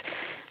he sort of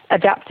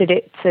adapted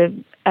it to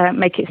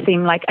make it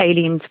seem like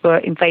aliens were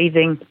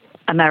invading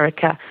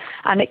America.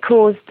 And it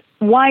caused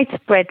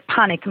widespread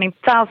panic. I mean,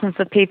 thousands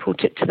of people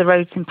took to the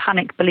roads in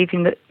panic,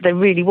 believing that there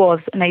really was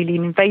an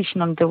alien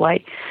invasion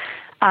underway.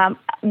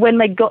 When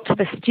they got to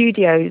the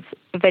studios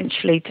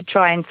eventually to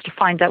try and sort of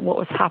find out what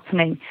was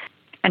happening,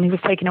 and he was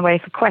taken away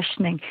for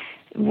questioning,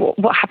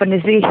 what happened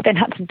is he then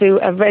had to do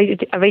a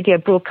radio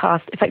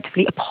broadcast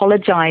effectively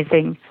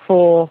apologising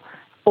for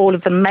all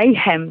of the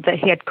mayhem that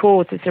he had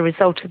caused as a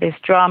result of this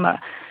drama.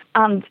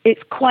 And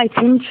it's quite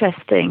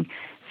interesting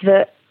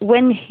that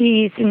when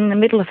he's in the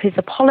middle of his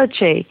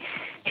apology,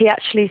 he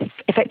actually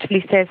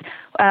effectively says,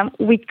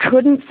 we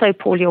couldn't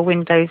soap all your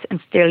windows and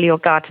steal your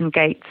garden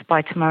gates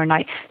by tomorrow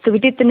night. So we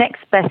did the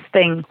next best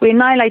thing. We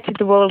annihilated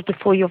the world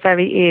before your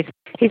very ears.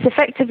 He's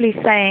effectively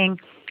saying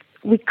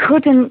we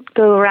couldn't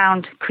go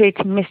around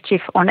creating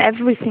mischief on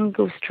every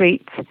single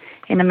street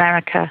in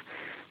America.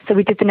 So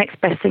we did the next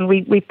best thing.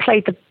 We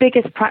played the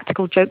biggest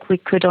practical joke we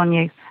could on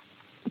you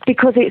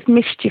because it's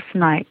Mischief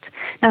Night.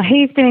 Now,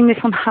 he's doing this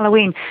on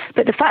Halloween,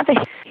 but the fact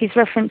that he's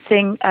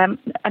referencing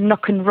a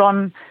knock and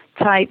run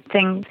type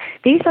thing,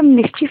 these are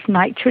Mischief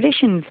Night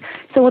traditions.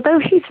 So although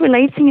he's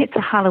relating it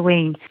to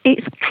Halloween,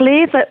 it's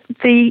clear that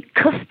the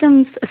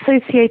customs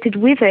associated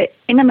with it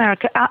in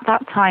America at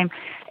that time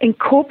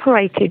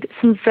incorporated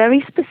some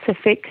very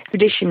specific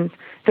traditions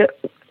that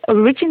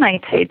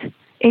originated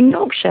in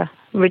Yorkshire,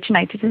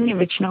 originated in the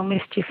original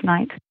Mischief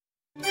Night.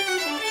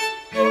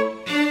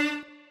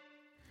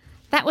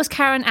 That was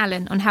Karen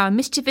Allen on how a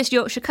mischievous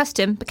Yorkshire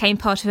custom became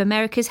part of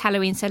America's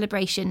Halloween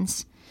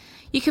celebrations.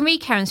 You can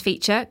read Karen's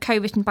feature,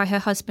 co-written by her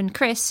husband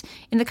Chris,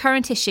 in the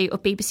current issue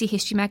of BBC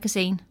History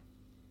magazine.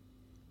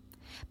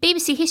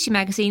 BBC History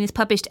magazine is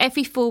published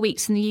every 4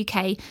 weeks in the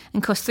UK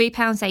and costs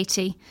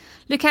 £3.80.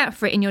 Look out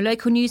for it in your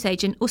local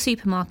newsagent or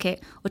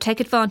supermarket, or take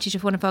advantage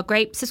of one of our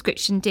great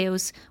subscription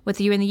deals,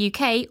 whether you're in the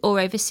UK or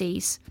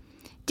overseas.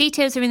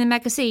 Details are in the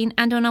magazine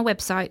and on our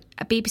website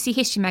at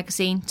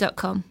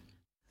bbchistorymagazine.com.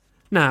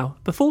 Now,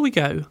 before we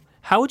go,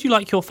 how would you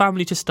like your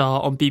family to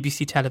star on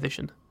BBC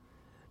television?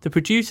 The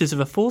producers of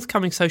a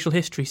forthcoming social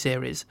history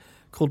series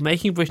called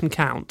Making Britain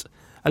Count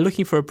are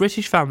looking for a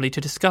British family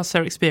to discuss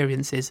their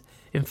experiences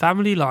in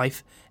family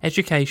life,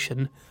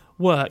 education,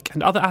 work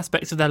and other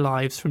aspects of their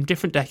lives from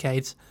different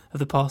decades of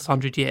the past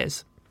 100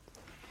 years.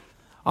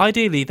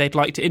 Ideally, they'd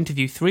like to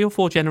interview 3 or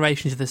 4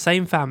 generations of the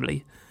same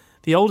family,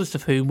 the oldest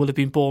of whom will have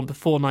been born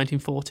before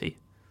 1940.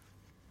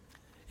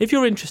 If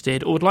you're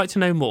interested or would like to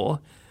know more,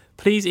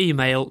 please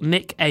email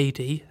Nick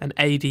Adey, and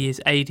Adey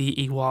is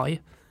ADEY,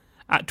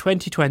 at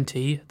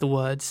 2020, the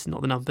words,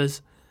 not the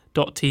numbers,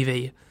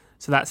 .tv.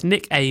 So that's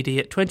Nick Adey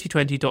at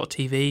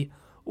 2020.tv,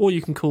 or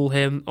you can call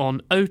him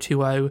on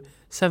 020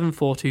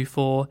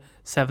 7424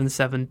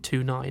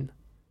 7729.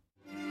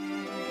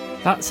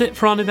 That's it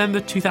for our November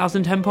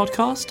 2010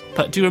 podcast,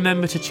 but do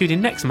remember to tune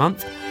in next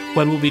month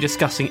when we'll be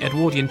discussing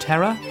Edwardian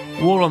terror,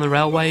 war on the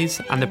railways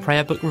and the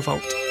Prayer Book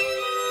Revolt.